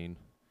the brain.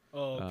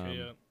 Oh, okay,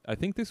 yeah, I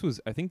think this was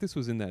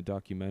in that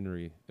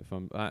documentary. If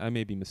I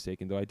may be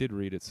mistaken though. I did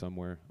read it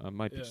somewhere.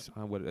 Might be yeah, just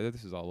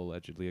this is all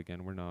allegedly.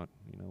 Again, we're not,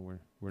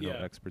 we're no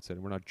yeah, experts at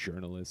it. We're not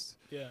journalists.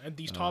 yeah. And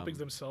these topics Um,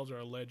 themselves are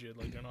alleged,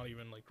 like they're not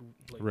even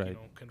right.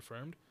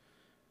 confirmed.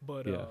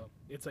 But Yeah.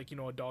 it's like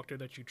a doctor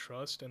that you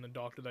trust and a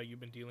doctor that you've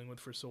been dealing with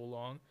for so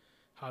long.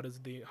 How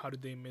did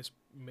they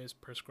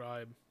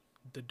misprescribe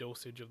the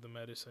dosage of the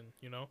medicine?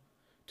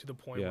 To the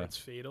point where Yeah. it's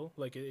fatal.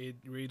 Like it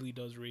really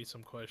does raise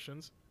some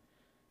questions,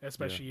 Yeah.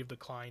 especially if the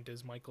client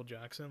is Michael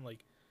Jackson.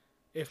 Like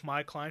if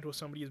my client was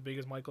somebody as big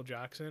as Michael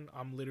Jackson,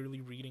 I'm literally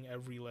reading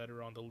every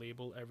letter on the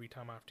label every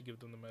time I have to give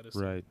them the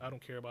medicine. Right. I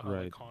don't care about how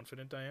Right.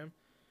 confident I am,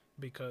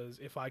 because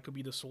if I could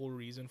be the sole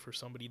reason for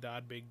somebody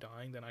that big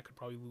dying, then I could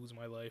probably lose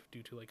my life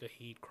due to like a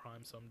hate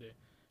crime someday,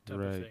 type of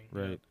Right. thing.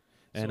 Yeah. Right.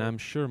 And So I'm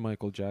sure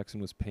Michael Jackson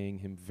was paying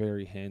him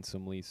very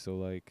handsomely. So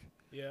like,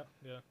 yeah,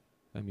 yeah,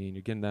 I mean,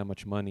 you're getting that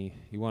much money.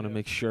 You want to yeah,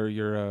 make sure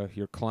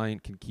your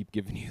client can keep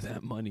giving you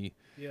that money.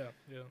 yeah,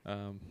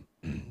 yeah.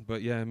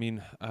 But yeah, I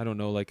mean, I don't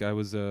know. Like, I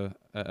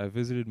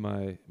visited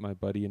my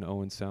buddy in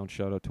Owen Sound.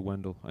 Shout out to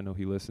Wendell. I know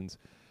he listens.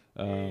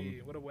 Um,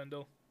 Hey, what a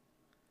Wendell.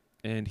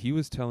 and he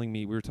was telling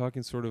me we were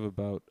talking sort of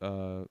about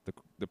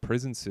the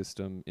prison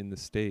system in the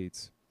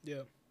States,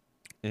 Yeah,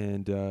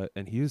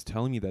 and he was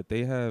telling me that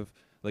they have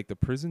like the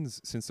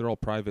prisons, since they're all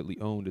privately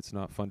owned, it's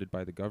not funded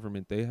by the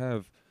government. They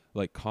have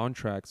like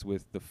contracts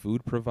with the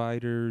food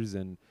providers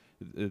and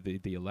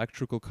the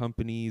electrical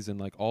companies and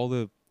like all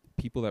the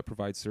people that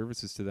provide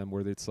services to them,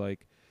 where it's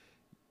like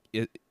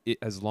it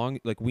as long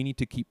like we need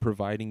to keep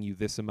providing you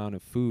this amount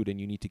of food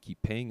and you need to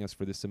keep paying us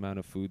for this amount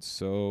of food,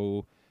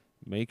 so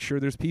make sure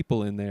there's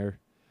people in there.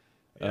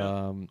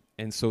 yeah,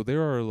 And so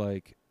there are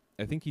like,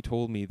 I think he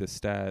told me the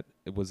stat,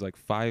 it was like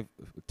 5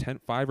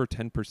 or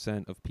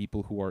 10% of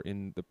people who are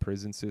in the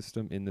prison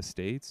system in the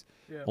States,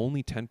 yeah,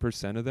 only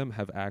 10% of them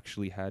have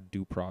actually had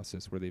due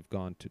process where they've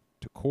gone to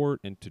court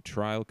and to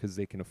trial because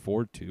they can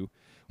afford to.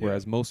 yeah,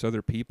 Whereas most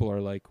other people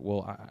are like,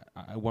 well,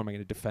 what am I going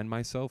to defend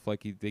myself?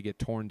 Like they get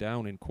torn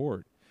down in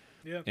court.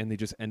 yeah, And they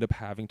just end up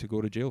having to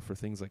go to jail for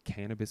things like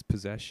cannabis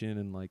possession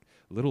and like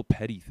little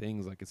petty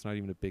things. Like it's not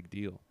even a big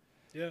deal.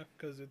 yeah.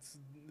 Because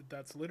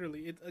that's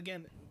literally it.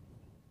 Again,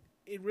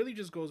 it really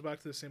just goes back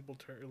to the simple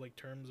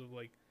terms of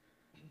like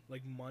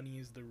money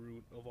is the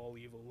root of all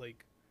evil.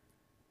 Like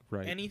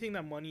Right. anything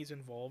that money is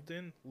involved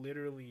in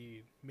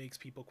literally makes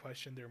people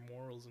question their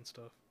morals and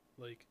stuff.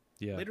 Like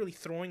Yeah. literally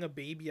throwing a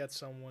baby at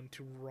someone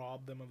to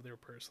rob them of their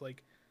purse.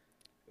 Like,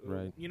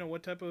 Right.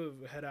 what type of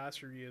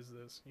headassery is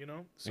this?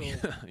 So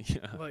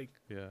Yeah. like,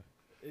 Yeah.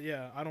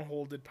 yeah, I don't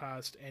hold it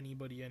past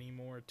anybody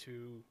anymore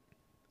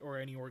or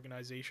any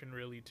organization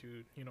really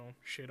to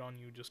shit on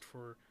you just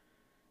for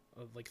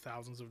like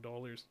thousands of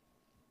dollars.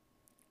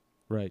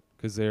 Right.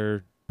 Because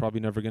they're probably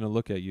never going to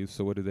look at you.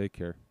 So what do they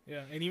care?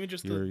 Yeah, and even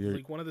just You're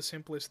like one of the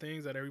simplest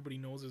things that everybody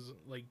knows is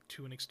like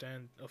to an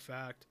extent a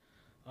fact.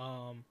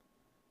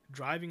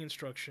 Driving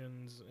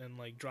instructions and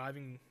like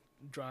driving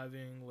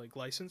like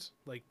license,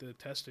 like the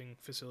testing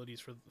facilities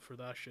for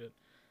that shit.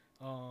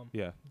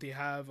 yeah. They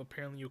have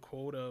apparently a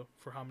quota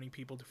for how many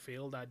people to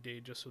fail that day,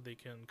 just so they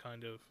can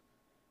kind of,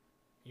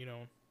 you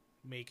know,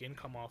 make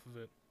income off of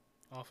it,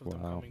 off of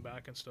them Wow. coming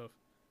back and stuff.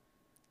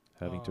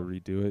 Having to Um,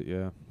 redo it.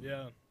 Yeah.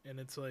 Yeah, and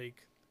it's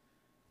like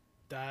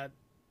that.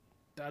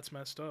 That's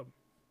messed up.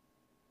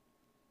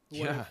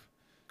 Yeah.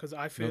 Because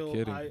I feel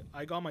kidding.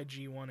 I got my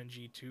G1 and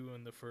G2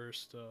 in the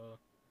first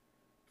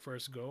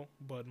go,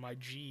 but my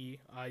G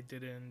I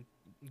didn't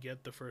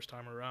get the first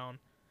time around,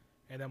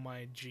 and then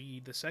my G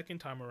the second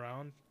time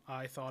around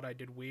I thought I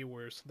did way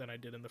worse than I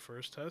did in the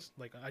first test.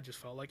 Like I just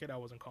felt like it. I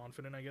wasn't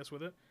confident, I guess,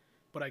 with it,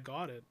 but I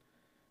got it.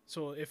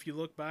 So if you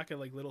look back at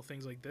like little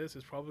things like this,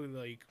 it's probably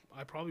like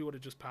I probably would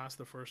have just passed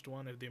the first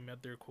one if they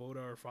met their quota,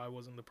 or if I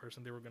wasn't the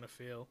person they were gonna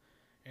fail.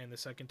 And the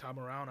second time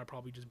around, I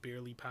probably just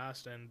barely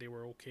passed, and they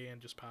were okay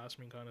and just passed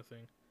me, kind of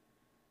thing.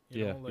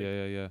 Yeah.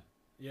 Yeah.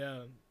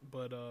 Yeah,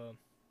 but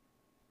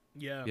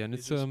yeah, Yeah. And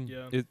it's it's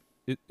just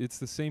yeah, it's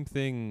the same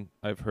thing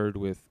I've heard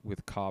with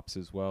cops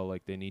as well.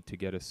 Like they need to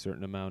get a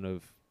certain amount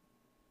of,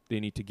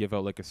 they need to give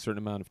out like a certain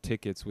amount of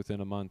tickets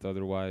within a month.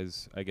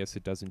 Otherwise, I guess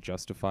it doesn't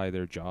justify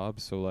their job.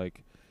 So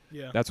like,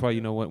 yeah. that's why,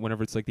 yeah,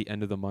 whenever it's like the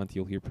end of the month,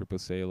 you'll hear people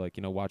say like,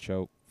 watch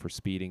out for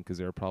speeding, because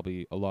there are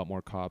probably a lot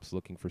more cops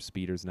looking for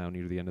speeders now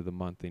near the end of the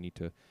month. They need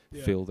to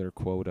yeah, fill their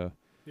quota.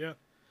 yeah.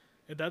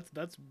 And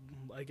that's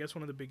I guess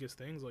one of the biggest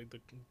things, like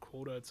the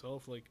quota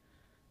itself, like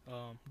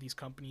these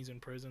companies in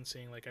prison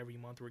saying like every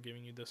month we're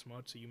giving you this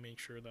much, so you make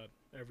sure that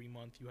every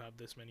month you have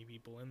this many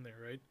people in there,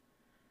 right?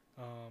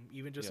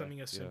 Even just Yeah,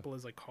 something as yeah. simple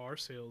as like car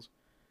sales.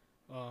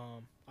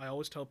 I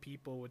always tell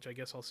people, which I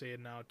guess I'll say it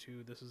now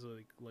too. This is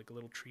like a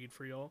little treat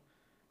for y'all.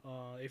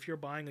 If you're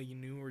buying a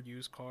new or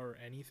used car or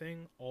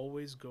anything,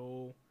 always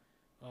go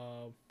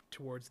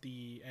towards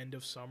the end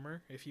of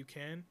summer if you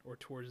can, or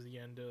towards the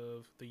end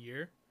of the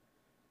year.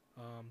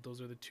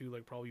 Those are the two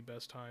like probably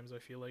best times I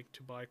feel like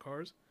to buy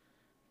cars.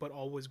 But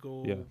always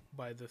Yeah. go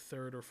by the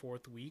third or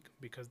fourth week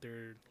because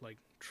they're like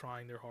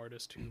trying their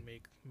hardest to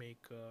make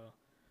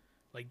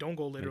like don't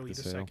go Make literally the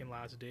the sale. second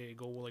last day.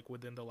 Go like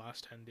within the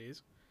last 10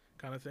 days,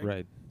 kind of thing.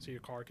 Right. So your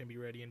car can be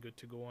ready and good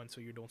to go, and so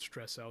you don't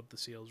stress out the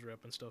sales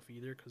rep and stuff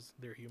either because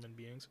they're human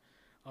beings.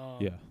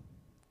 Yeah.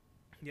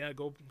 Yeah,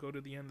 go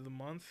to the end of the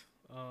month.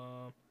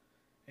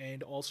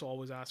 And also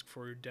always ask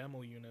for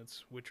demo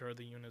units, which are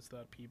the units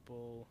that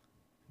people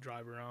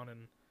drive around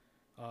and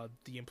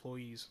the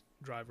employees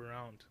drive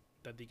around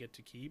that they get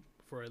to keep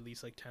for at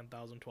least like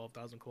 10,000,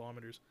 12,000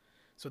 kilometers.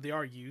 So they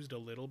are used a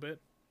little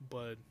bit,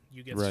 but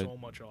you get Right. so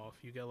much off.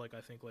 You get like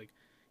I think like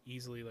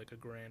easily like a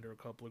grand or a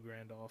couple of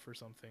grand off or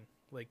something.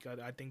 Like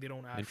I think they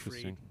don't add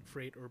Interesting.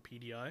 freight or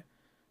PDI,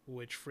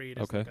 which freight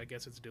is Okay. like I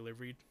guess it's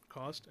delivery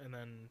cost, and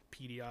then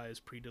PDI is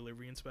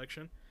pre-delivery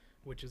inspection,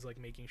 which is like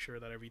making sure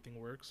that everything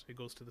works. It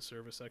goes to the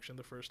service section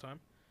the first time.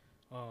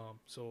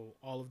 So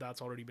all of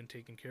that's already been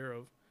taken care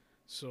of.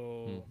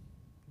 Hmm. So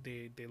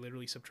they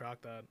literally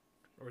subtract that,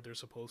 or they're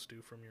supposed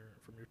to from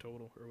your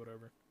total or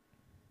whatever.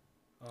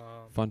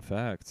 Fun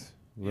fact.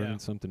 Learning Yeah,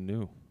 something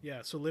new.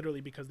 yeah. So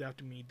literally because they have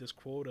to meet this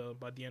quota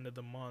by the end of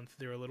the month,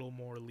 they're a little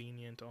more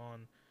lenient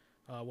on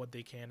what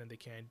they can and they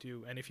can't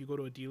do. And if you go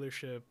to a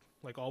dealership,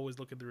 like always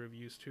look at the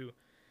reviews too.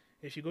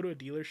 If you go to a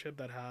dealership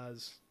that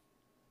has,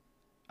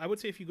 I would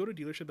say if you go to a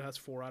dealership that has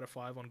 4 out of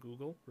 5 on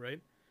Google,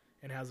 right,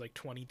 and has like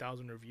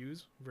 20,000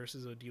 reviews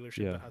versus a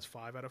dealership Yeah. that has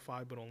 5 out of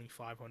 5 but only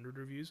 500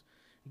 reviews,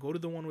 go to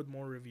the one with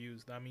more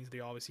reviews. That means they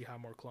obviously have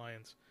more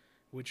clients,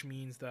 which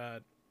means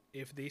that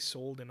if they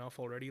sold enough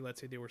already,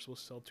 let's say they were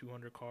supposed to sell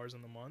 200 cars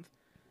in the month,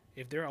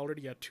 if they're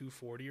already at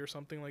 240 or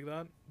something like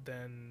that,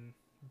 then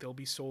they'll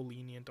be so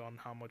lenient on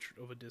how much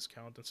of a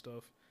discount and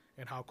stuff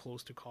and how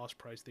close to cost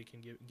price they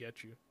can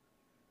get you.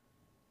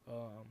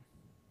 Um,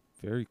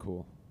 Very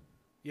cool.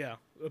 yeah,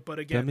 but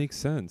That again, makes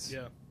sense.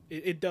 yeah,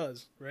 it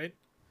does, right?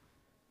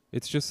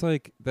 It's just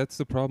like that's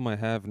the problem I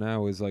have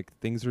now is like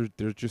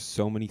there's just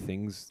so many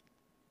things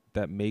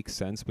that make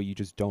sense, but you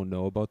just don't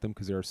know about them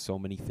because there are so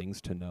many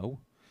things to know.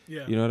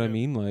 Yeah, You know what I yeah,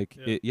 mean? Like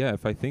yeah, yeah,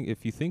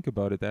 if you think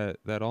about it,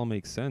 that all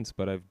makes sense,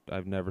 but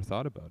I've never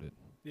thought about it.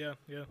 yeah,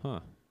 yeah,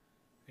 Huh.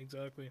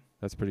 exactly.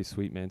 That's pretty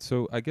sweet, man.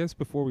 So I guess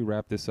before we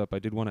wrap this up, I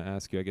did want to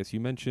ask you. I guess you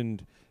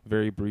mentioned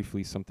very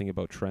briefly something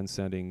about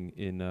trendsetting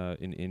in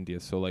India.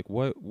 So like,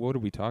 what are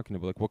we talking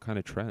about? Like, what kind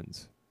of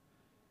trends?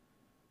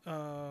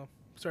 Uh,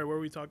 Sorry, what were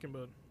we talking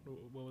about?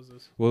 What was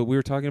this? Well, we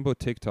were talking about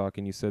TikTok,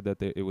 and you said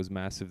that it was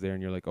massive there,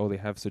 and you're like, oh, they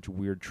have such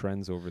weird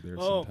trends over there Oh,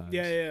 sometimes.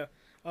 yeah, yeah,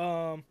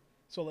 yeah.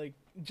 So like,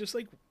 just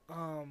like,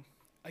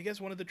 I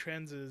guess one of the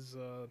trends is,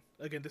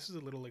 again, this is a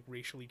little like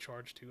racially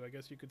charged too, I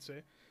guess you could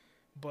say,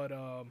 but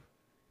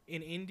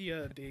in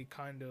India they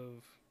kind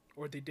of,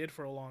 or they did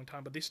for a long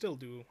time, but they still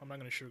do. I'm not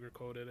gonna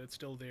sugarcoat it. It's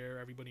still there.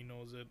 Everybody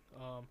knows it.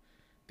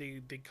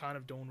 They kind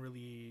of don't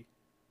really,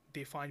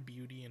 they find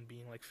beauty in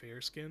being like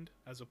fair skinned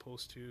as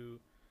opposed to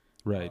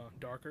Right.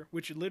 darker,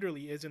 which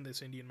literally is in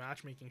this Indian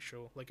matchmaking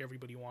show. Like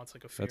everybody wants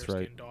like a fair That's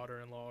right. skinned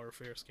daughter-in-law or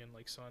fair skinned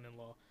like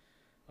son-in-law.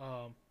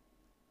 Um,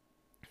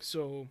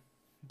 so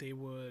they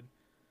would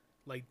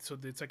like, so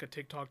it's like a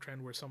TikTok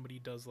trend where somebody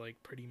does like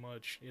pretty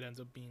much it ends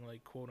up being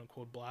like quote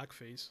unquote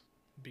blackface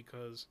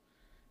because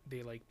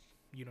they like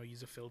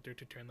use a filter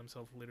to turn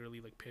themselves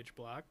literally like pitch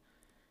black,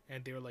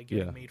 and they're like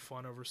getting Yeah. made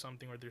fun of or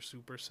something, or they're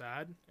super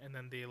sad, and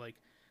then they like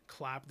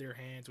clap their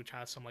hands, which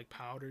has some like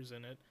powders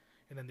in it,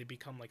 and then they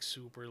become like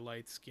super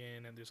light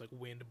skin, and there's like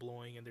wind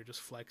blowing, and they're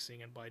just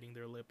flexing and biting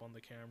their lip on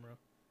the camera.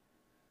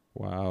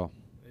 Wow.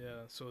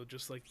 Yeah, so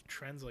just like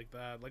trends like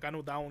that. Like I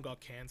know that one got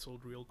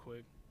canceled real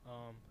quick.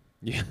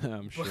 Yeah,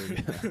 I'm sure. Yeah.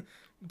 But,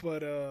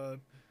 but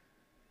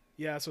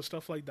yeah, so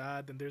stuff like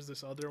that. Then there's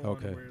this other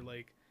one Okay. where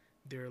like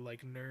they're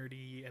like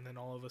nerdy, and then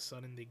all of a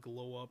sudden they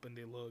glow up and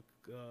they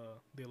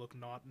look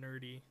not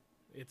nerdy.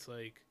 It's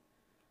like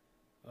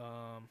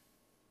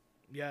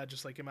yeah,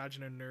 just like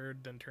imagine a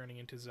nerd then turning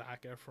into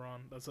Zac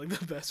Efron. That's like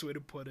the best way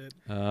to put it.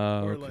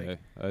 Or Okay. like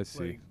I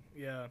see. like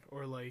yeah,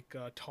 or like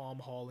Tom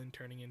Holland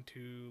turning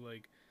into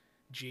like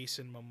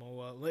Jason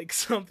Momoa, like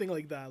something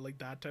like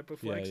that type of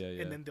Yeah, flex, yeah,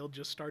 yeah. and then they'll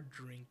just start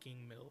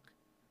drinking milk,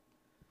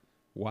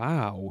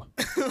 Wow.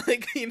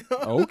 like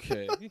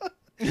Okay.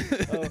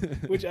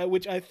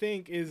 which I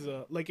think is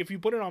like if you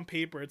put it on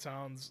paper, it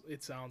sounds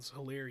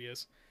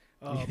hilarious,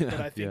 but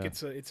Yeah, I think yeah.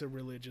 it's a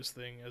religious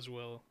thing as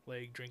well,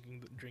 like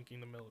drinking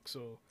the milk.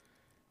 So,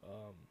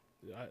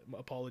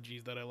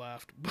 apologies that I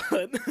laughed,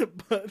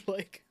 but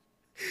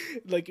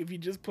like if you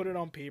just put it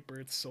on paper,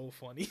 it's so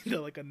funny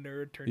that like a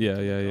nerd turned Yeah,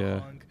 into yeah, like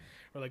yeah. a hunk,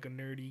 or like a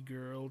nerdy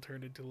girl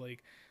turned into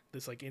like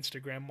this like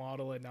Instagram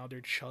model, and now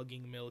they're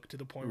chugging milk to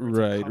the point where it's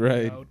Right, like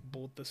coming right. out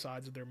both the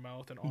sides of their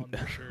mouth and on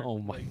their shirt. Oh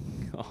my Like,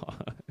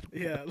 god.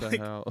 yeah, What the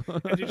like hell?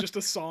 and there's just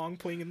a song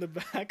playing in the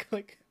back.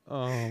 Like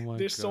Oh my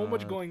there's so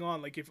much God. going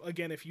on. Like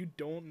if you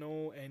don't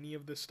know any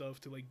of this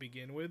stuff to like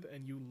begin with,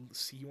 and you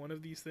see one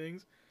of these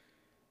things,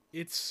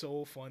 it's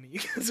so funny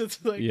because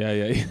it's like, Yeah,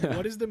 yeah, yeah.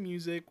 what is the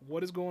music?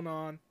 What is going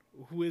on?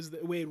 Who is the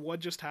wait? What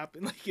just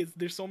happened? Like,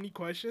 there's so many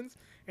questions,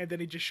 and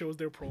then it just shows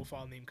their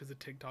profile name because the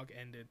TikTok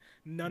ended.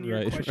 None of your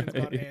Right, questions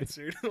got right.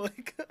 answered.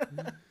 Like,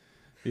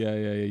 Yeah,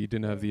 yeah, yeah. You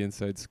didn't have the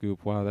inside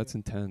scoop. Wow, that's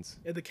intense.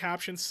 and the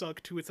captions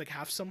suck too. It's like,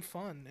 have some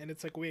fun, and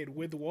it's like, wait,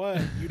 with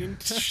what? You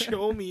didn't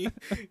show me.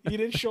 You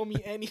didn't show me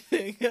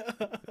anything.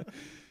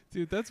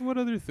 Dude, that's one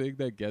other thing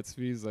that gets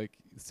me is like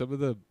some of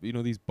the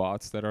these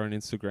bots that are on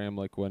Instagram.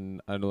 Like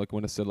when I know, like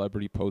when a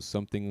celebrity posts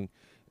something,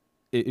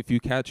 if you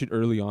catch it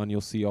early on,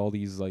 you'll see all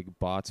these like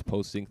bots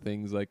posting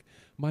things like,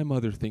 "My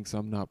mother thinks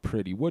I'm not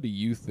pretty. What do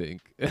you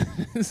think?"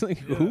 It's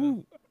like Yeah.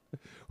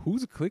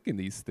 who's clicking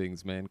these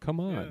things, man? Come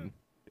Yeah. on.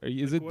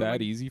 Is Like, it what am I?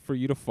 that easy for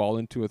you to fall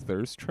into a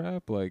thirst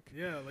trap? Like,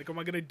 Yeah. Like, am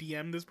I gonna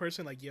DM this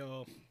person like,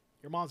 yo,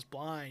 your mom's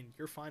blind.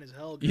 You're fine as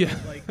hell, girl. yeah,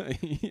 Like,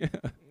 yeah,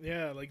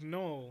 yeah. Like,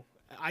 no.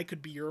 I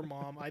could be your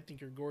mom. I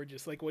think you're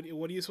gorgeous. Like, what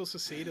are you supposed to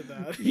say to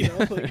that? You yeah,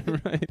 know,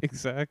 like, right,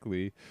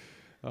 exactly.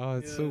 Oh,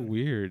 it's so yeah,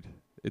 weird.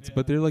 But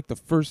yeah, they're like the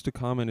first to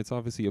comment. It's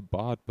obviously a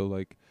bot, but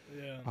like,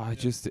 yeah, I yeah,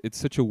 just it's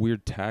such a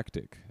weird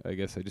tactic. I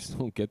guess I just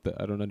don't get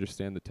I don't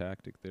understand the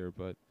tactic there.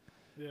 But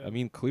yeah, I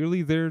mean,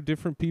 clearly there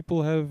different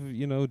people have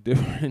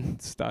different yeah,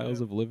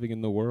 styles of living in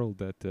the world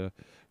that we're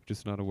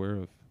just not aware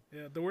of.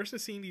 yeah. The worst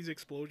is seeing these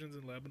explosions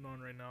in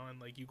Lebanon right now,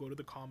 and like you go to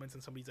the comments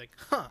and somebody's like,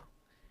 "Huh,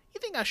 you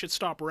think I should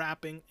stop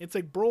rapping?" It's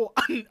like, bro,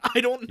 I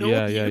don't know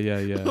Yeah, you. yeah, yeah,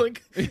 yeah.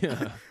 Like,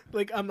 Yeah,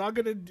 like I'm not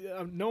gonna.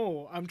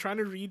 No, I'm trying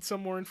to read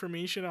some more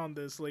information on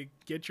this. Like,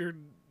 get your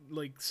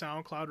like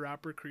SoundCloud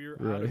rapper career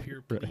out of right,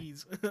 here, right.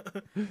 please.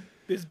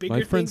 There's My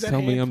bigger friends things at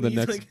tell me hand, I'm the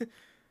please. next. Like,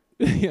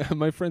 Yeah,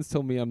 my friends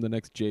tell me I'm the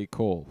next J.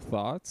 Cole.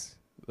 Thoughts?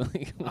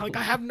 like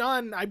I have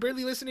none. I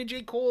barely listen to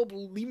J. Cole. But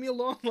leave me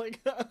alone.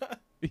 Like,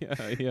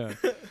 Yeah, yeah.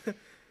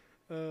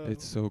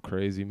 It's so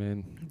crazy,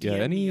 man. Yeah,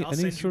 DM me. I'll any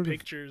send you sort of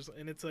pictures,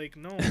 and it's like,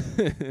 no.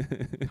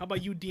 How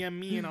about you DM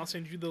me, and I'll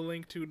send you the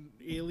link to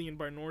Alien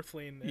by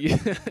Northlane, and yeah.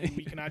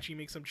 we can actually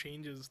make some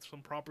changes, some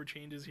proper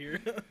changes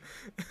here.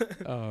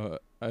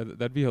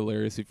 That'd be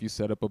hilarious if you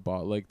set up a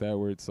bot like that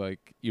where it's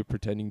like you're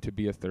pretending to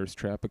be a thirst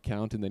trap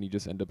account and then you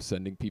just end up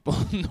sending people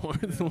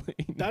North Yeah.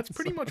 Lane. That's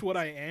pretty much what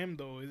I am,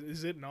 though.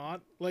 Is it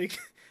not? Like,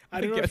 I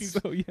I don't know if guess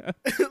you've so. Yeah.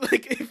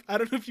 like if I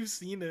don't know if you've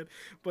seen it,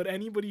 but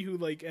anybody who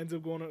like ends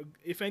up going to,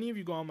 if any of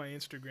you go on my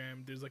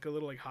Instagram, there's like a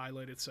little like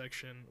highlighted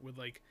section with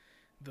like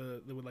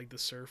with like the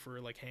surfer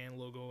like hand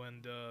logo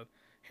and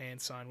hand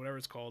sign, whatever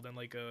it's called, and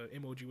like a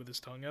emoji with his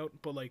tongue out.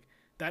 But like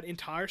that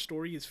entire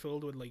story is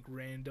filled with like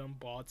random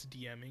bots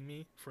DMing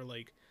me for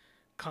like,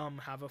 come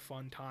have a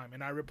fun time,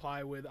 and I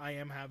reply with, I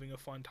am having a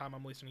fun time.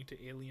 I'm listening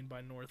to Alien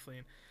by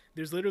Northlane.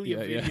 There's literally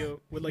Yeah, a yeah.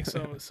 video with like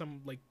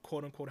some like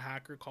quote unquote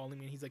hacker calling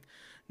me, and he's like,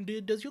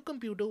 does your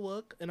computer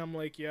work? And I'm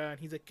like, yeah. And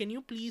he's like, can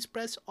you please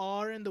press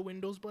R and the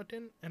Windows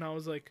button? And I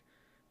was like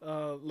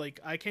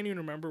I can't even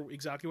remember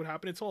exactly what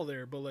happened. It's all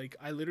there, but like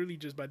I literally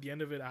just by the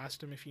end of it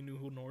asked him if he knew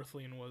who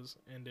Northlane was,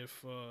 and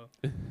if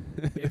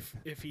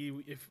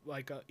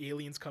like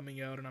Aliens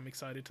coming out, and I'm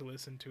excited to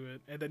listen to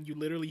it. And then you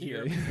literally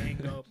hear Yeah, him yeah.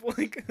 hang up,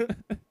 like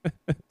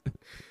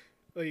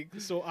like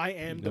so I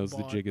am He the knows the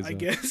bot, jig is I up.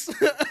 guess.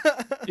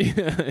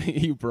 Yeah,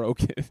 you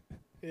broke it.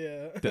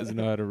 Yeah. Doesn't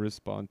know how to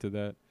respond to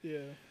that. Yeah.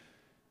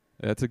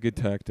 That's a good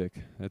tactic.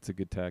 That's a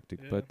good tactic.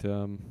 Yeah. But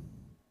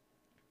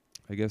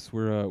I guess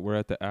we're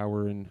at the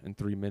hour and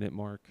 3 minute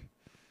mark.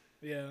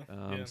 Yeah.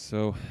 Yeah.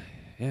 So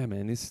yeah,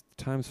 man, this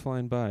time's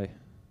flying by.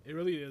 It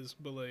really is,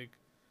 but like,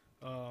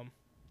 I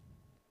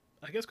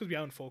guess because we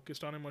haven't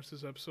focused on it much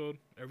this episode,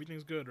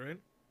 everything's good, right?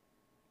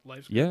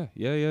 Life's good. Yeah,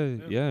 yeah, yeah,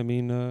 Yeah. yeah. I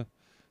mean,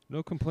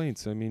 no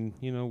complaints. I mean,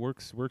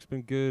 work's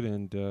been good,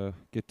 and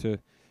get to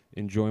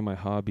enjoy my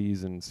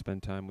hobbies and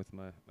spend time with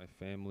my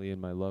family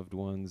and my loved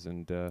ones,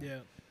 and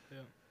Yeah.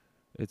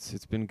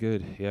 it's been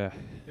good. Yeah,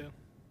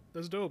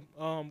 That's dope.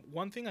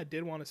 One thing I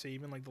did want to say,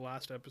 even like the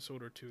last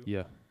episode or two,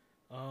 yeah.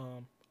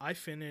 I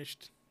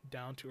finished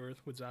Down to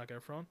Earth with Zac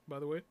Efron, by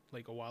the way,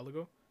 like a while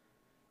ago.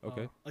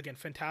 Okay. Again,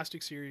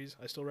 fantastic series.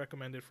 I still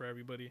recommend it for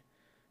everybody.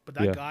 But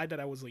that Yeah. guy that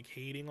I was like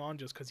hating on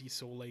just because he's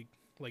so like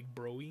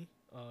broy,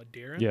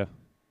 Darren. Yeah.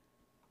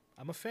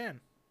 I'm a fan.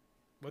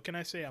 What can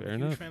I say? I'm Fair a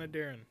huge enough. fan of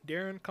Darren.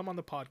 Darren, come on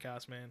the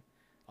podcast, man.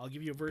 I'll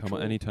give you a virtual. Come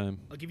on, anytime.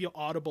 I'll give you an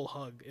audible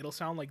hug. It'll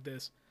sound like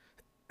this.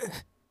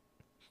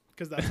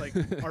 Because that's like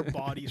our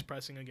bodies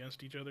pressing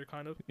against each other,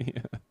 kind of.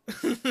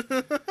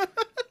 Yeah.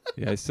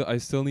 Yeah. I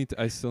still need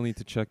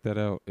to check that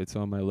out. It's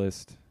on my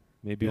list.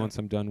 Maybe Yeah. once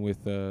I'm done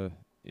with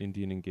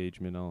Indian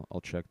engagement,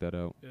 I'll check that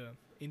out. Yeah.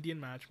 Indian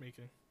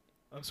matchmaking.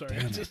 I'm sorry.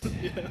 Damn Just, it.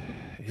 yeah.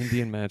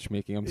 Indian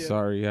matchmaking. I'm Yeah.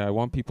 sorry. Yeah, I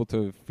want people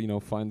to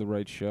find the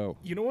right show.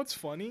 You know what's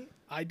funny?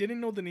 I didn't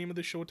know the name of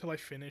the show till I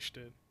finished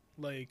it.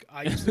 Like,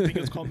 I used to think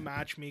it was called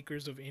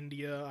Matchmakers of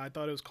India. I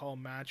thought it was called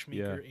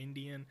Matchmaker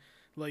Indian.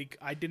 Like,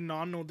 I did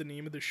not know the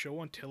name of the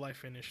show until I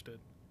finished it.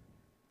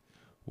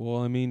 Well,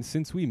 I mean,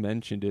 since we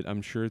mentioned it,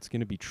 I'm sure it's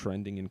going to be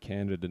trending in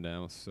Canada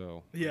now,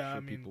 so I'm Yeah, sure I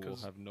mean, people will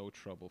 'cause- have no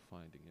trouble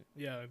finding it.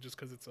 Yeah, just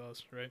because it's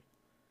us, right?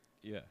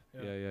 Yeah,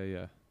 Yeah. yeah,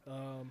 yeah,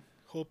 yeah.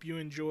 Hope you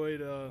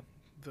enjoyed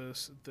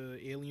the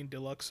Alien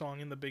Deluxe song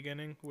in the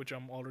beginning, which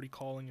I'm already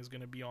calling is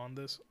gonna be on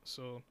this.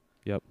 So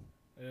Yep.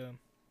 yeah,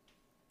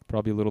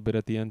 Probably a little bit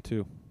at the end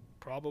too.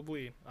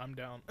 probably I'm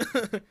down.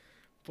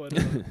 But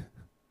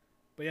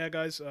but yeah,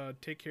 guys,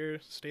 take care,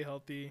 stay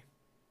healthy.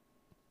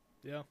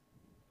 Yeah.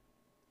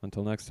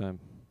 Until next time.